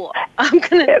really cool. I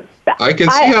can see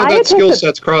how that skill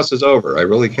set crosses over. I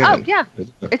really can. Oh yeah,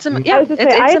 I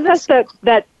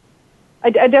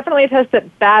definitely attest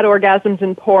that bad orgasms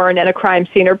in porn and a crime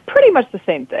scene are pretty much the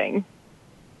same thing.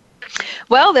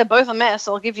 Well, they're both a mess.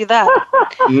 I'll give you that.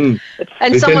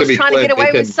 And someone's trying to get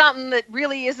away with something that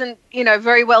really isn't,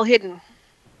 very well hidden.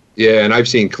 Yeah, and I've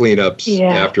seen cleanups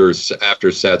after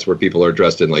sets where people are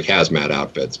dressed in like hazmat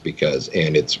outfits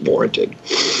and it's warranted.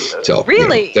 So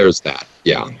really, there's that.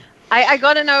 Yeah. I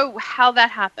got to know how that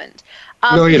happened.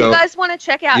 No, you don't. You guys want to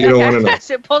check out? You don't want to know.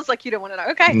 It feels like you don't want to know.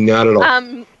 Okay. Not at all.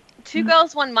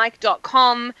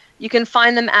 2girls1mic.com. You can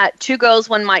find them at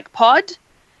 2girls1micpod.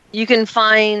 You can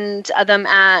find them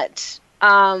at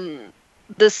the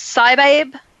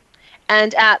Sci-Babe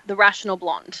and at the Rational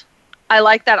Blonde. I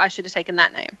like that. I should have taken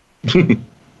that name.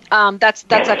 That's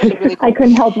actually really cool. I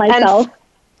couldn't help myself. And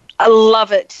I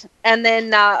love it. And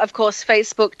then, of course,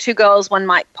 Facebook, 2 Girls, 1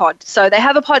 Mic Pod. So they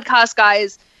have a podcast,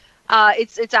 guys.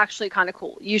 It's actually kind of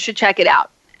cool. You should check it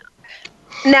out.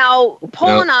 Now,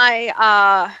 Paul and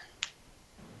I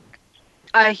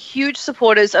are huge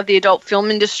supporters of the adult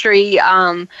film industry.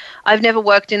 I've never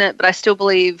worked in it, but I still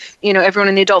believe, everyone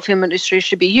in the adult film industry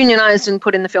should be unionized and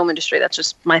put in the film industry. That's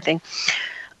just my thing.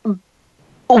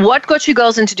 What got you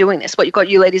girls into doing this? What got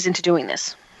you ladies into doing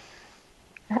this?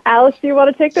 Alice, do you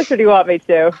want to take this or do you want me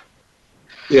to?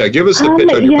 Yeah, give us the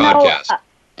pitch on your podcast.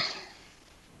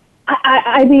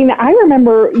 I mean, I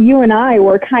remember you and I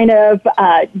were kind of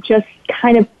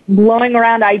blowing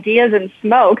around ideas and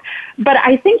smoke, but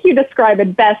I think you describe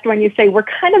it best when you say we're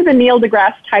kind of the Neil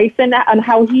deGrasse Tyson on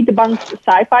how he debunks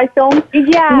sci-fi films.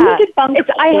 Yeah. We debunk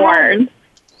porn.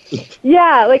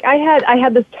 Yeah, like I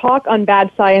had this talk on bad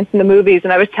science in the movies,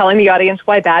 and I was telling the audience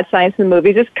why bad science in the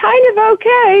movies is kind of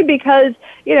okay because,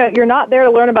 you're not there to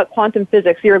learn about quantum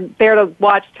physics. You're there to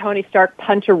watch Tony Stark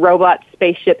punch a robot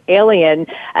spaceship alien.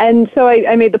 And so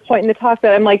I made the point in the talk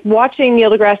that I'm like watching Neil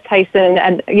deGrasse Tyson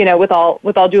and, with all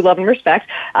due love and respect,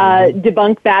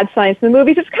 debunk bad science in the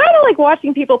movies. It's kind of like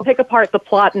watching people pick apart the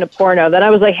plot in a porno. Then I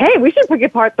was like, hey, we should pick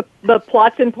apart the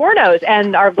plots in pornos.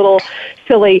 And our little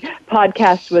silly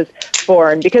podcast was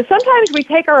born because sometimes we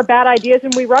take our bad ideas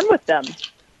and we run with them.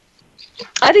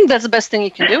 I think that's the best thing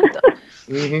you can do with them.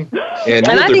 Mm-hmm. And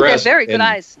I think they're very good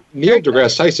eyes. Neil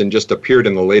deGrasse Tyson just appeared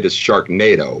in the latest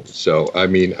Sharknado. So, I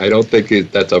mean, I don't think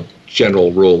that's a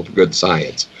general rule of good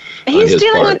science. He's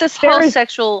dealing with this whole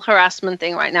sexual harassment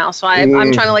thing right now. So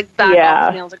I'm trying to back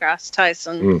off Neil deGrasse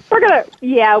Tyson. We're going to,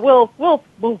 we'll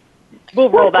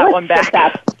roll that one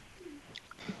back.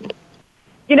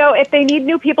 If they need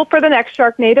new people for the next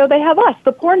Sharknado, they have us,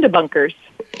 the porn debunkers.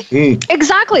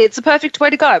 Exactly. It's the perfect way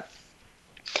to go.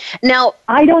 Now,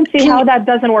 I don't see how that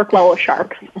doesn't work well with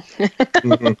sharks.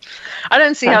 I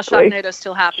don't see how Sharknado is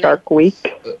still happening. Shark Week.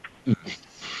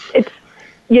 It's,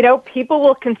 people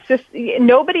will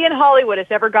nobody in Hollywood has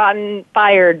ever gotten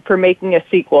fired for making a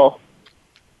sequel.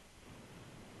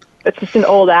 It's just an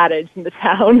old adage in the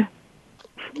town.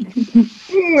 I'm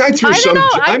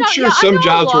sure some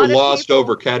jobs were lost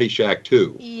over Caddyshack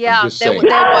too. Yeah, there were.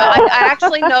 I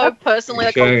actually know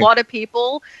personally a lot of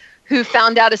people who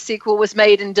found out a sequel was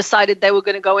made and decided they were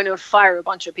going to go in and fire a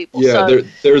bunch of people. Yeah, so,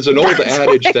 there's an old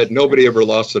adage that nobody ever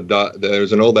lost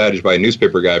there's an old adage by a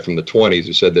newspaper guy from the 20s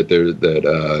who said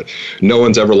that no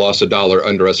one's ever lost $1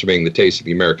 underestimating the taste of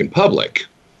the American public.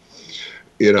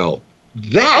 You know,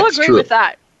 that's I'll agree true. with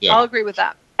that. Yeah. I'll agree with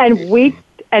that. And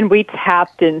we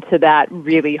tapped into that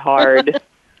really hard.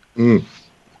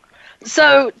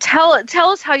 So tell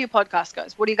us how your podcast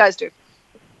goes. What do you guys do?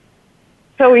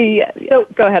 So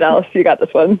go ahead, Alice. You got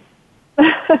this one.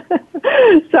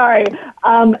 Sorry.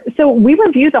 So we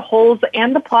review the holes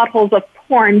and the plot holes of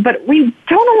porn, but we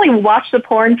don't only watch the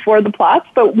porn for the plots,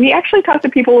 but we actually talk to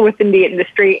people within the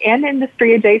industry and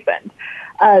industry adjacent.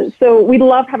 So we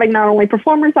love having not only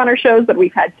performers on our shows, but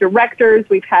we've had directors,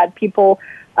 we've had people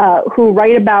who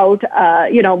write about,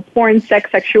 porn, sex,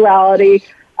 sexuality.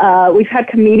 We've had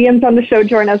comedians on the show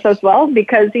join us as well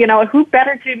because, who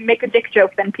better to make a dick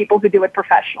joke than people who do it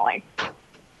professionally?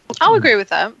 I'll agree with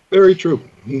that. Very true.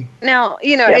 Now,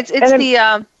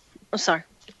 sorry.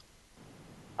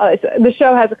 The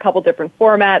show has a couple different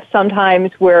formats.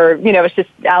 Sometimes where, it's just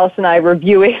Alice and I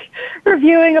reviewing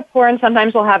a porn.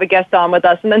 Sometimes we'll have a guest on with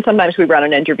us, and then sometimes we run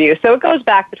an interview. So it goes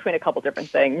back between a couple different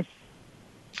things.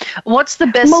 What's the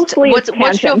best? Mostly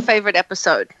what's your favorite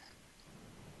episode?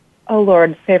 Oh,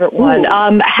 Lord, favorite one.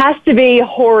 Has to be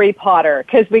Harry Potter,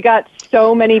 because we got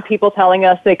so many people telling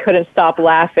us they couldn't stop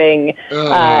laughing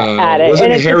at it. Was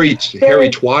it Harry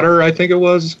Twatter, I think it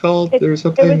was called, or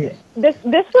something? This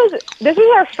was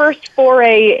our first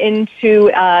foray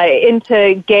into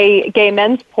gay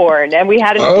men's porn, and we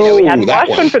hadn't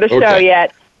watched one for the show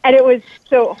yet. And it was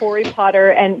Harry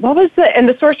Potter, and what was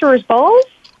the Sorcerer's Balls?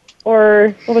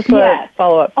 Or what was the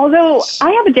follow-up? Although I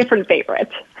have a different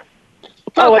favorite.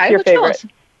 What's your favorite?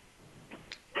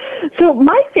 So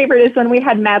my favorite is when we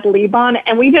had Matt Lieb on,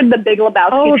 and we did the Big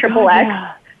Lebowski Triple X.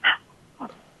 Yeah.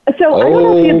 So I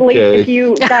don't know if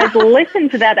you guys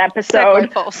listened to that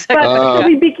episode, but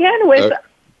we began with...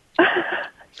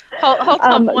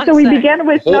 So we began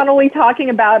with not only talking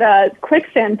about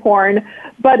quicksand porn,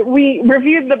 but we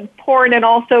reviewed the porn, and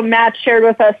also Matt shared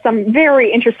with us some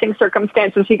very interesting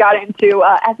circumstances he got into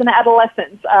as an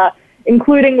adolescent,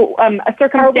 including a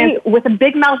circumstance with a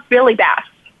big mouth Billy Bass.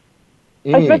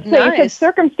 I was about to say, you said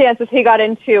circumstances he got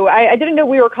into. I didn't know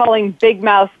we were calling big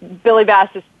mouth Billy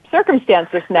Bass's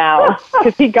circumstances now,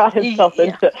 because he got himself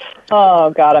into... Oh,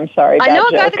 God, I'm sorry. I know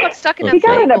a guy that got stuck in a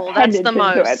pool. That's the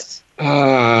most.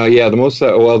 The most...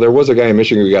 there was a guy in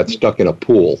Michigan who got stuck in a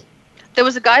pool. There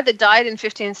was a guy that died in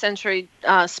 15th century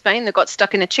Spain that got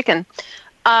stuck in a chicken.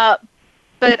 But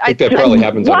I think that probably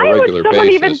happens on a regular basis. Why would someone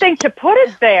even think to put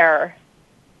it there?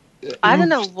 I don't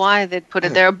know why they'd put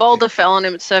it there. A boulder fell on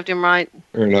him. It served him right.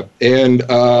 Fair enough. And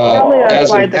as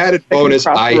an added bonus,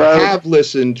 I have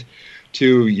listened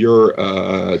to your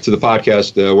to the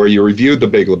podcast where you reviewed The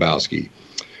Big Lebowski.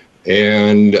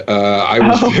 And I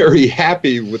was very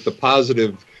happy with the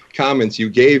positive comments you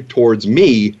gave towards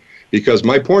me because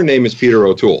my porn name is Peter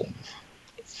O'Toole.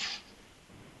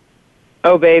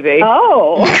 Oh, baby.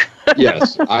 Oh.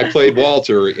 Yes, I played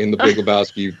Walter in The Big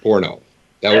Lebowski porno.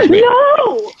 That was me.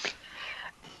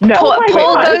 No.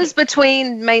 Paul goes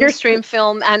between mainstream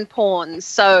film and porn,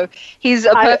 so he's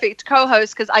a perfect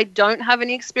co-host because I don't have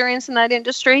any experience in that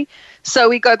industry. So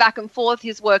we go back and forth.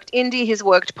 He's worked indie, he's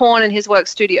worked porn, and he's worked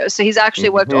studio. So he's actually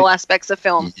worked all aspects of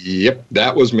film. Yep,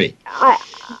 that was me. That's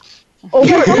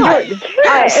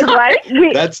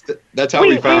how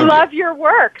we found you. We love your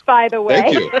work, by the way.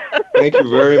 Thank you. Thank you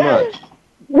very much.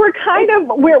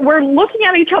 We're looking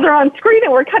at each other on screen,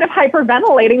 and we're kind of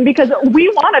hyperventilating because we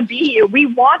want to be you. We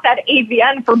want that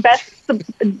AVN for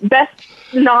best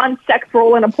non-sex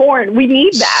role in a porn. We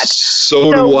need that.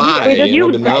 So do I. I've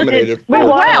been nominated 4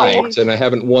 times, and I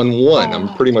haven't won one.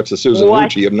 I'm pretty much the Susan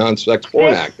Lucci of non-sex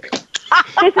porn acting.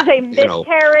 This is a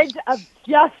miscarriage of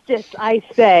justice, I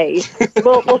say.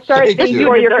 We'll start the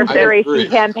For Your Consideration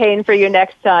campaign for you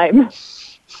next time.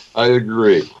 I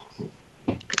agree.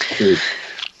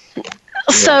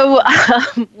 So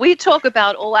we talk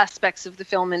about all aspects of the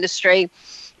film industry.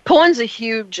 Porn's a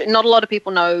huge, not a lot of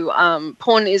people know,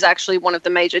 porn is actually one of the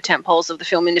major tentpoles of the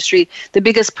film industry. The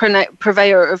biggest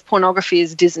purveyor of pornography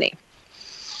is Disney.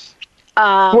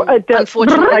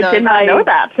 Unfortunately, I did not know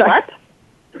that. What?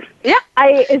 Yeah.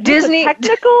 Is Disney this a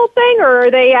technical thing, or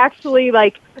are they actually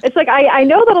it's like I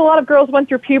know that a lot of girls went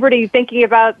through puberty thinking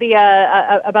about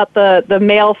the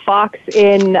male fox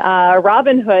in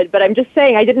Robin Hood, but I'm just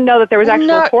saying I didn't know that there was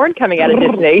actual porn coming out of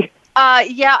Disney.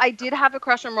 Yeah, I did have a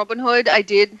crush on Robin Hood. I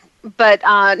did. but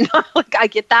no, like I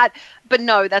get that, but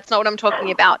no, that's not what I'm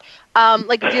talking about.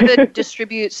 Like Vivid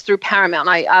distributes through Paramount.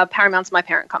 Paramount's my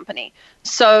parent company,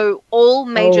 so all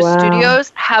major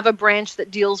studios have a branch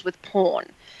that deals with porn,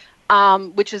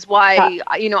 which is why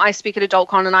I speak at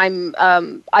AdultCon, and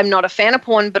I'm not a fan of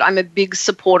porn, but I'm a big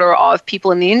supporter of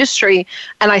people in the industry,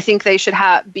 and I think they should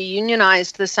be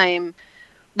unionized the same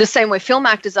way film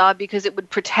actors are, because it would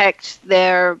protect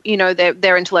their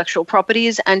intellectual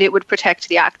properties, and it would protect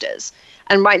the actors.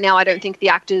 And right now, I don't think the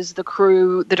actors, the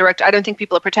crew, the director, I don't think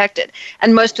people are protected.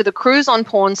 And most of the crews on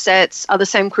porn sets are the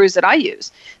same crews that I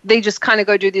use. They just kind of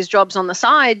go do these jobs on the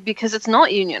side because it's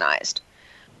not unionized.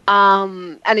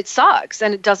 And it sucks,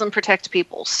 and it doesn't protect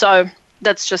people. So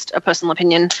that's just a personal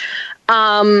opinion.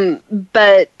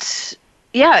 But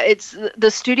yeah, it's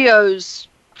the studios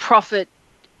profit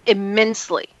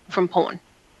immensely from porn.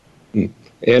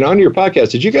 And on your podcast,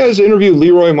 did you guys interview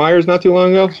Leroy Myers not too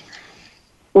long ago?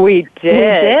 We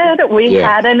did. We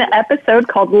had an episode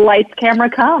called Lights, Camera,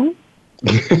 Come.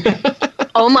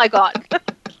 Oh my God.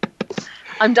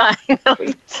 I'm dying. Yeah,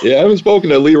 I haven't spoken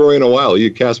to Leroy in a while.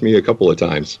 You cast me a couple of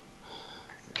times.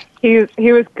 He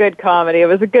was good comedy. It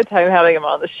was a good time having him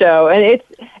on the show. And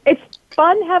it's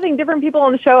fun having different people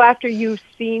on the show after you've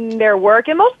seen their work.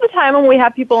 And most of the time when we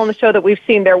have people on the show that we've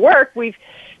seen their work, we've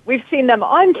seen them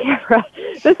on camera.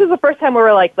 This is the first time where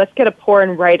we're like, let's get a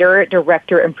porn writer,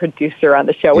 director, and producer on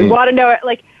the show. We want to know,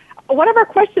 like, one of our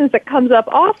questions that comes up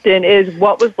often is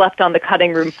what was left on the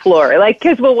cutting room floor. Like,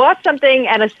 because we'll watch something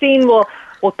and a scene will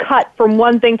cut from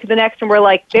one thing to the next, and we're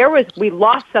like, we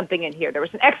lost something in here. There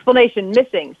was an explanation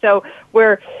missing. So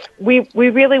we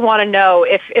really want to know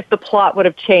if the plot would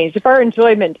have changed, if our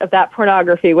enjoyment of that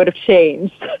pornography would have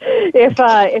changed, if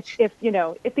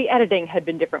the editing had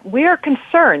been different. We are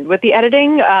concerned with the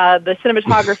editing, the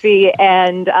cinematography,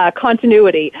 and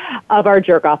continuity of our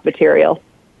jerk-off material.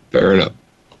 Fair enough.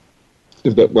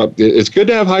 But, well, it's good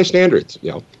to have high standards,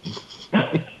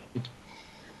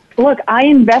 Look, I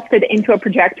invested into a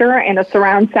projector and a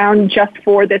surround sound just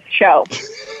for this show.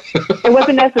 It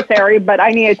wasn't necessary, but I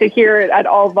needed to hear it at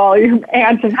all volume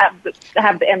and to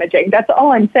have the imaging. That's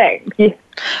all I'm saying.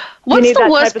 What's the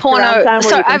worst porno?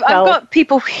 So I've got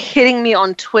people hitting me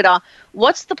on Twitter.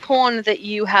 What's the porn that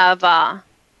you have?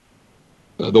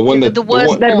 The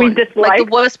worst that we disliked, like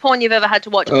the worst porn you've ever had to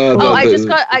watch.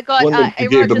 I got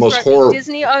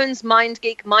Disney owns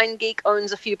MindGeek. MindGeek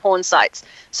owns a few porn sites.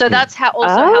 So that's how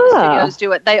the studios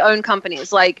do it. They own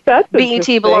companies. Like BET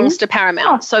belongs to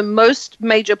Paramount. So most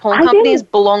major porn companies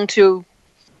belong to,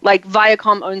 like,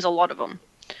 Viacom owns a lot of them.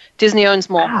 Disney owns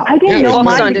more. Wow. I didn't know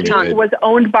MindGeek was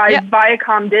owned by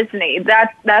Viacom Disney.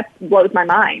 That blows my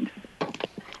mind.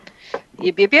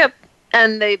 Yep.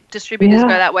 And the distributors go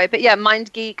that way. But yeah,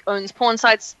 MindGeek owns porn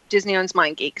sites. Disney owns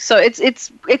MindGeek. So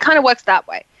it kind of works that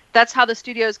way. That's how the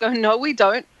studios go, no, we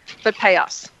don't, but pay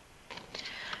us.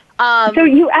 So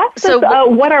you asked us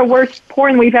what our worst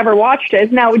porn we've ever watched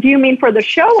is. Now, do you mean for the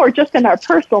show or just in our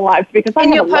personal lives? Because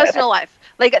in your personal life.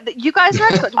 Like, you guys are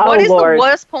experts. What is the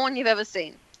worst porn you've ever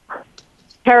seen?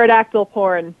 Pterodactyl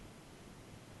porn.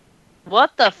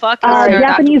 What the fuck is pterodactyl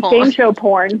Japanese porn? Game show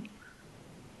porn.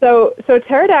 So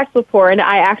pterodactyl porn,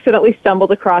 I accidentally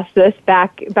stumbled across this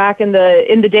back in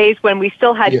the days when we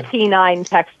still had T9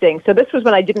 texting. So this was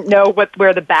when I didn't know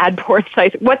where the bad porn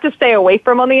sites, what to stay away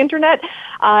from on the internet.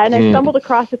 And I stumbled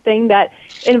across a thing that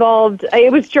involved,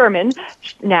 it was German,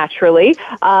 naturally,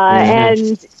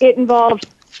 and it involved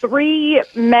it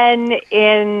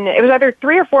was either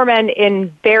 3 or 4 men in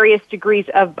various degrees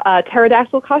of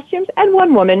pterodactyl costumes and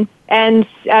one woman. And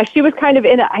she was kind of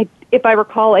in, if I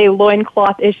recall, a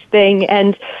loincloth-ish thing.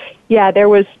 And yeah, there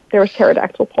was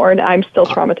pterodactyl porn. I'm still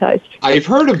traumatized. I've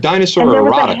heard of dinosaur and there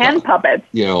was erotica. A hand puppet.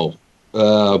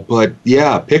 But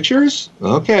yeah, pictures?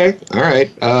 Okay, all right.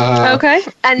 Okay,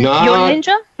 and your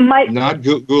ninja? Not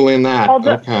Googling that.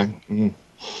 Okay.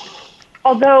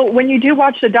 Although, when you do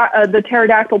watch the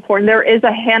pterodactyl porn, there is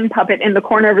a hand puppet in the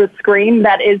corner of the screen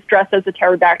that is dressed as a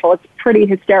pterodactyl. It's pretty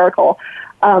hysterical.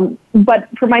 But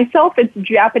for myself, it's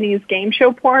Japanese game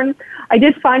show porn. I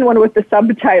did find one with the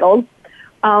subtitles.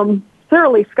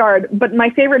 Thoroughly scarred. But my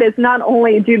favorite is not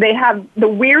only do they have the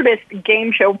weirdest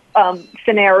game show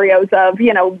scenarios of,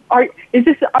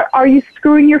 are you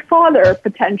screwing your father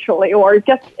potentially, or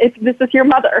just if this is your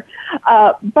mother,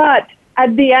 but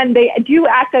at the end, they do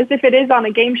act as if it is on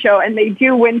a game show, and they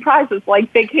do win prizes like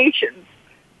vacations.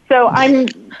 So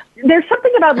there's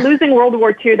something about losing World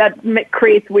War II that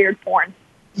creates weird porn.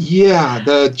 Yeah,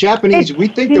 the Japanese, we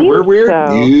think that we're weird.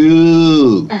 No.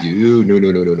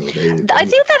 I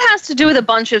think that has to do with a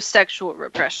bunch of sexual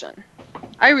repression.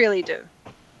 I really do.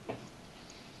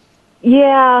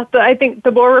 Yeah, but I think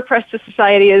the more repressed a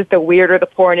society is, the weirder the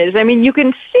porn is. I mean, you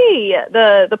can see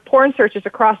the porn searches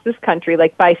across this country,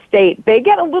 like by state. They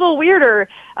get a little weirder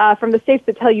from the states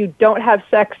that tell you don't have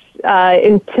sex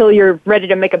until you're ready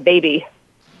to make a baby.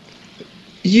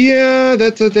 Yeah,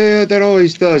 that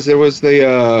always does. There was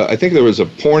I think there was a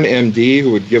porn MD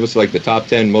who would give us like the top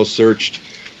 10 most searched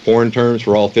porn terms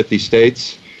for all 50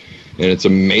 states. And it's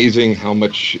amazing how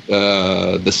much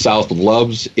the South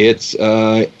loves its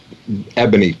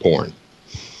ebony porn.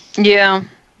 Yeah.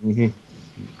 Mm-hmm.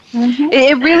 Mm-hmm.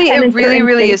 It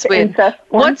really is weird.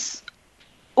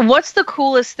 What's the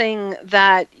coolest thing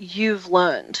that you've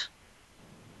learned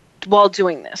while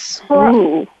doing this?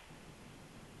 Ooh.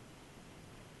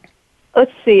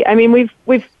 Let's see. I mean,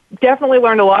 we've definitely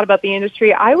learned a lot about the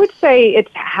industry. I would say it's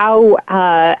how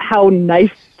nice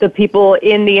the people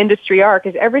in the industry are,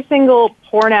 because every single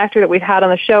porn actor that we've had on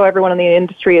the show, everyone in the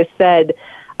industry has said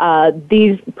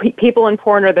these people in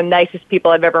porn are the nicest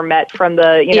people I've ever met, from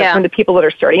from the people that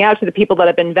are starting out to the people that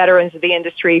have been veterans of the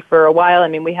industry for a while. I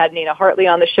mean, we had Nina Hartley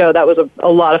on the show. That was a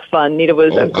lot of fun. Nina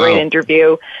was a great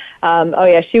interview.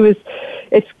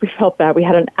 We felt bad. We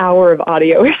had an hour of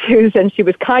audio issues, and she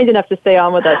was kind enough to stay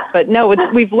on with us. But no,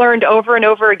 we've learned over and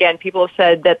over again. People have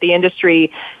said that the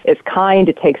industry is kind.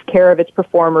 It takes care of its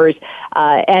performers,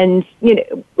 and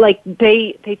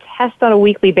they test on a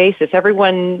weekly basis.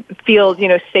 Everyone feels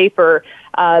safer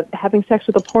having sex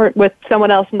with someone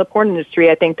else in the porn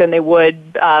industry, I think, than they would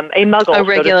a muggle, a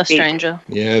regular stranger.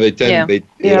 Yeah, they tend.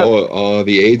 Yeah.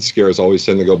 The AIDS scares always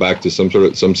tend to go back to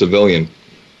some civilian.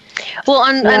 Well,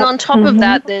 and on top of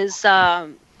that, there's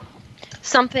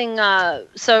something.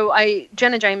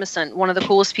 Jenna Jameson, one of the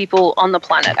coolest people on the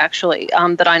planet, actually,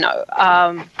 that I know,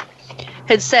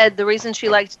 had said the reason she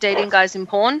liked dating guys in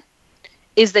porn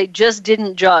is they just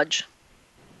didn't judge.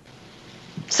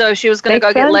 So she was going to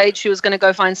go get laid. She was going to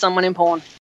go find someone in porn.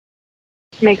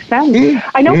 Makes sense.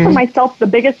 I know for myself, the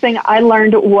biggest thing I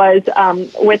learned was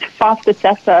with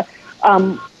FOSTA-SESTA,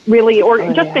 really, or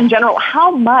in general,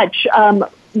 how much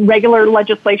regular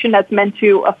legislation that's meant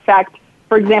to affect,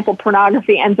 for example,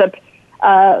 pornography ends up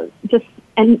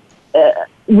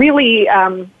really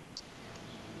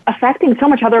affecting so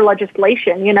much other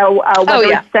legislation, whether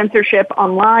it's censorship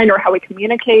online or how we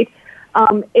communicate.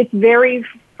 It's very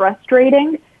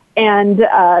frustrating. And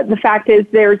the fact is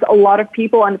there's a lot of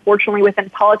people, unfortunately, within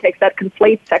politics that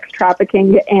conflate sex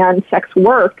trafficking and sex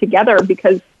work together,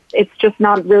 because it's just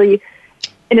not really,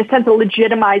 in a sense, a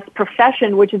legitimized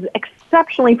profession, which is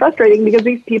exceptionally frustrating because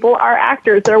these people are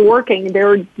actors. They're working.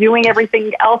 They're doing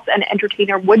everything else an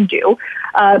entertainer would do,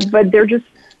 but they're just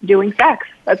doing sex.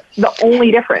 That's the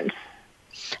only difference.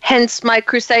 Hence my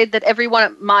crusade that everyone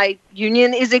at my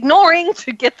union is ignoring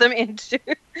to get them into.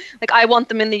 I want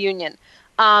them in the union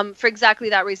for exactly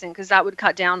that reason, because that would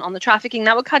cut down on the trafficking.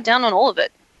 That would cut down on all of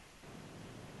it.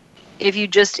 If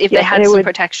they had some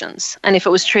protections and if it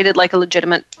was treated like a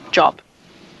legitimate job.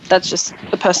 That's just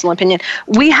a personal opinion.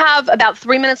 We have about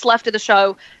 3 minutes left of the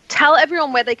show. Tell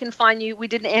everyone where they can find you. We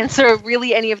didn't answer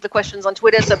really any of the questions on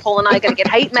Twitter, so Paul and I are going to get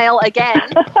hate mail again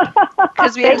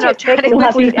because we ended up chatting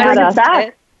with you guys.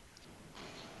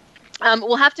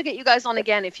 We'll have to get you guys on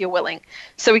again if you're willing,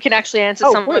 so we can actually answer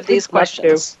some of these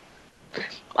questions.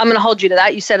 I'm going to hold you to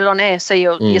that. You said it on air, so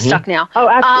you're stuck now. Oh,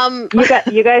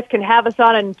 absolutely. You guys can have us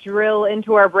on and drill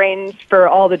into our brains for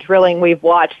all the drilling we've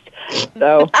watched.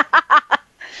 So.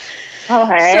 Oh,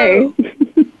 hey.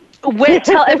 So,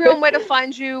 tell everyone where to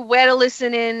find you, where to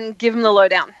listen in, give them the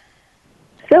lowdown.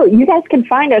 So you guys can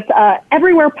find us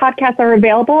everywhere podcasts are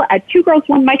available at Two Girls,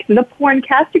 One Mic, the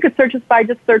Porncast. You could search us by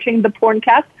just searching the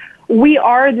Porncast. We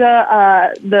are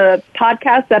the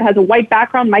podcast that has a white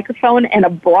background microphone and a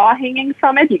bra hanging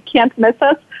from it. You can't miss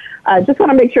us. Just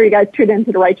want to make sure you guys tune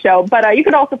into the right show. But you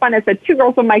can also find us at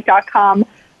twogirlsonemic.com.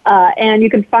 And you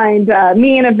can find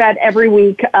me and Yvette every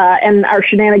week and our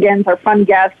shenanigans, our fun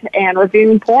guests, and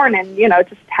reviewing porn and,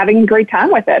 just having a great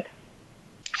time with it.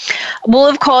 We'll,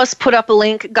 of course, put up a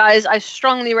link. Guys, I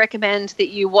strongly recommend that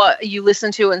you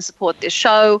listen to and support this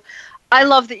show. I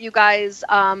love that you guys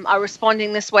are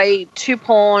responding this way to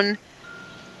porn.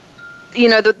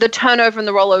 The turnover and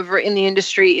the rollover in the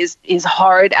industry is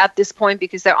hard at this point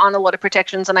because there aren't a lot of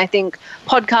protections, and I think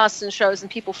podcasts and shows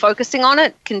and people focusing on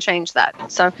it can change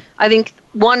that. So I think,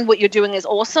 one, what you're doing is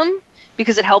awesome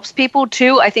because it helps people.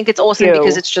 Two, I think it's awesome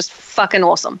because it's just fucking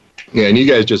awesome. Yeah, and you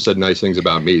guys just said nice things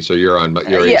about me, so you're on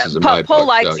your aces in my Paul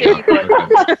likes you.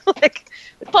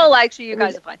 Paul likes you. You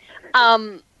guys are fine.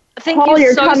 Paul,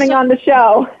 you're coming on the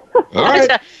show. All right.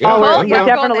 Paul,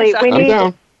 definitely.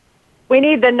 We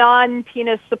need the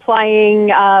non-penis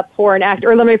supplying porn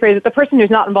actor, or let me phrase it, the person who's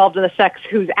not involved in the sex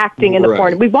who's acting in the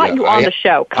porn. We want you on the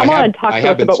show. Come on and talk to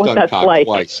us about what that's like.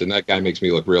 Twice, and that guy makes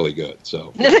me look really good.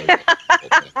 So,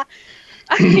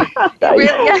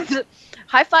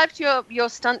 high five to your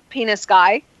stunt penis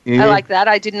guy. I like that.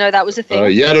 I didn't know that was a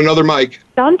thing. Yet another mic.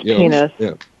 Stunt penis.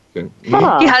 Yeah. Okay.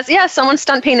 He has, someone's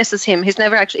stunt penis is him. He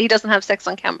doesn't have sex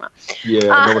on camera.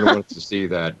 Yeah, no one wants to see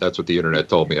that. That's what the internet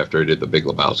told me after I did the Big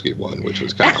Lebowski one, which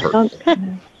was kind of hurtful.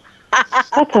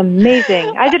 That's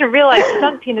amazing. I didn't realize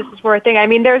stunt penises were a thing. I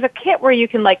mean, there's a kit where you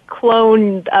can like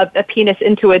clone a penis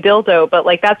into a dildo, but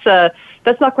like that's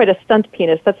not quite a stunt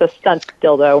penis. That's a stunt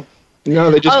dildo.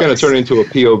 No, they just kind of turn it into a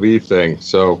POV thing.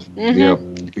 So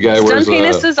the guy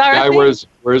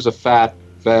wears a fat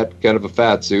kind of a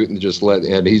fat suit and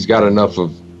and he's got enough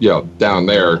of down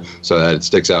there so that it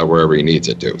sticks out wherever he needs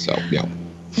it to. So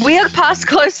we are past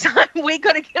close time. We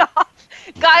got to get off.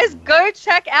 Guys, go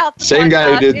check out the same podcast.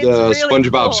 Guy who did really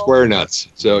SpongeBob cool. Square Nuts.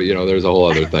 So we like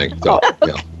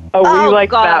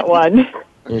that one.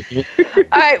 All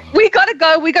right, we got to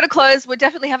go. We got to close. We're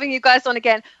definitely having you guys on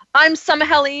again. I'm Summer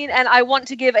Helene, and I want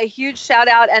to give a huge shout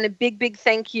out and a big, big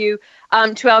thank you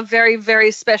to our very,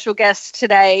 very special guest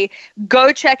today.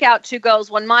 Go check out Two Girls,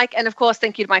 One Mic. And, of course,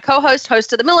 thank you to my co-host,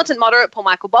 host of The Militant Moderate, Paul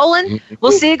Michael Boland.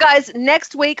 We'll see you guys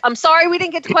next week. I'm sorry we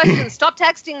didn't get to questions. Stop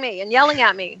texting me and yelling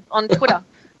at me on Twitter.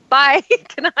 Bye.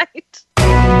 Good night.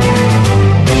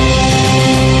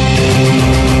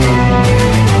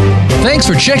 Thanks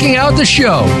for checking out the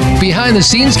show. Behind the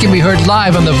Scenes can be heard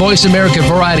live on the Voice America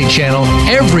Variety Channel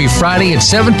every Friday at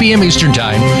 7 p.m. Eastern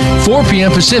Time, 4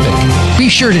 p.m. Pacific. Be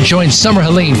sure to join Summer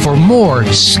Helene for more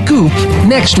Scoop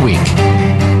next week.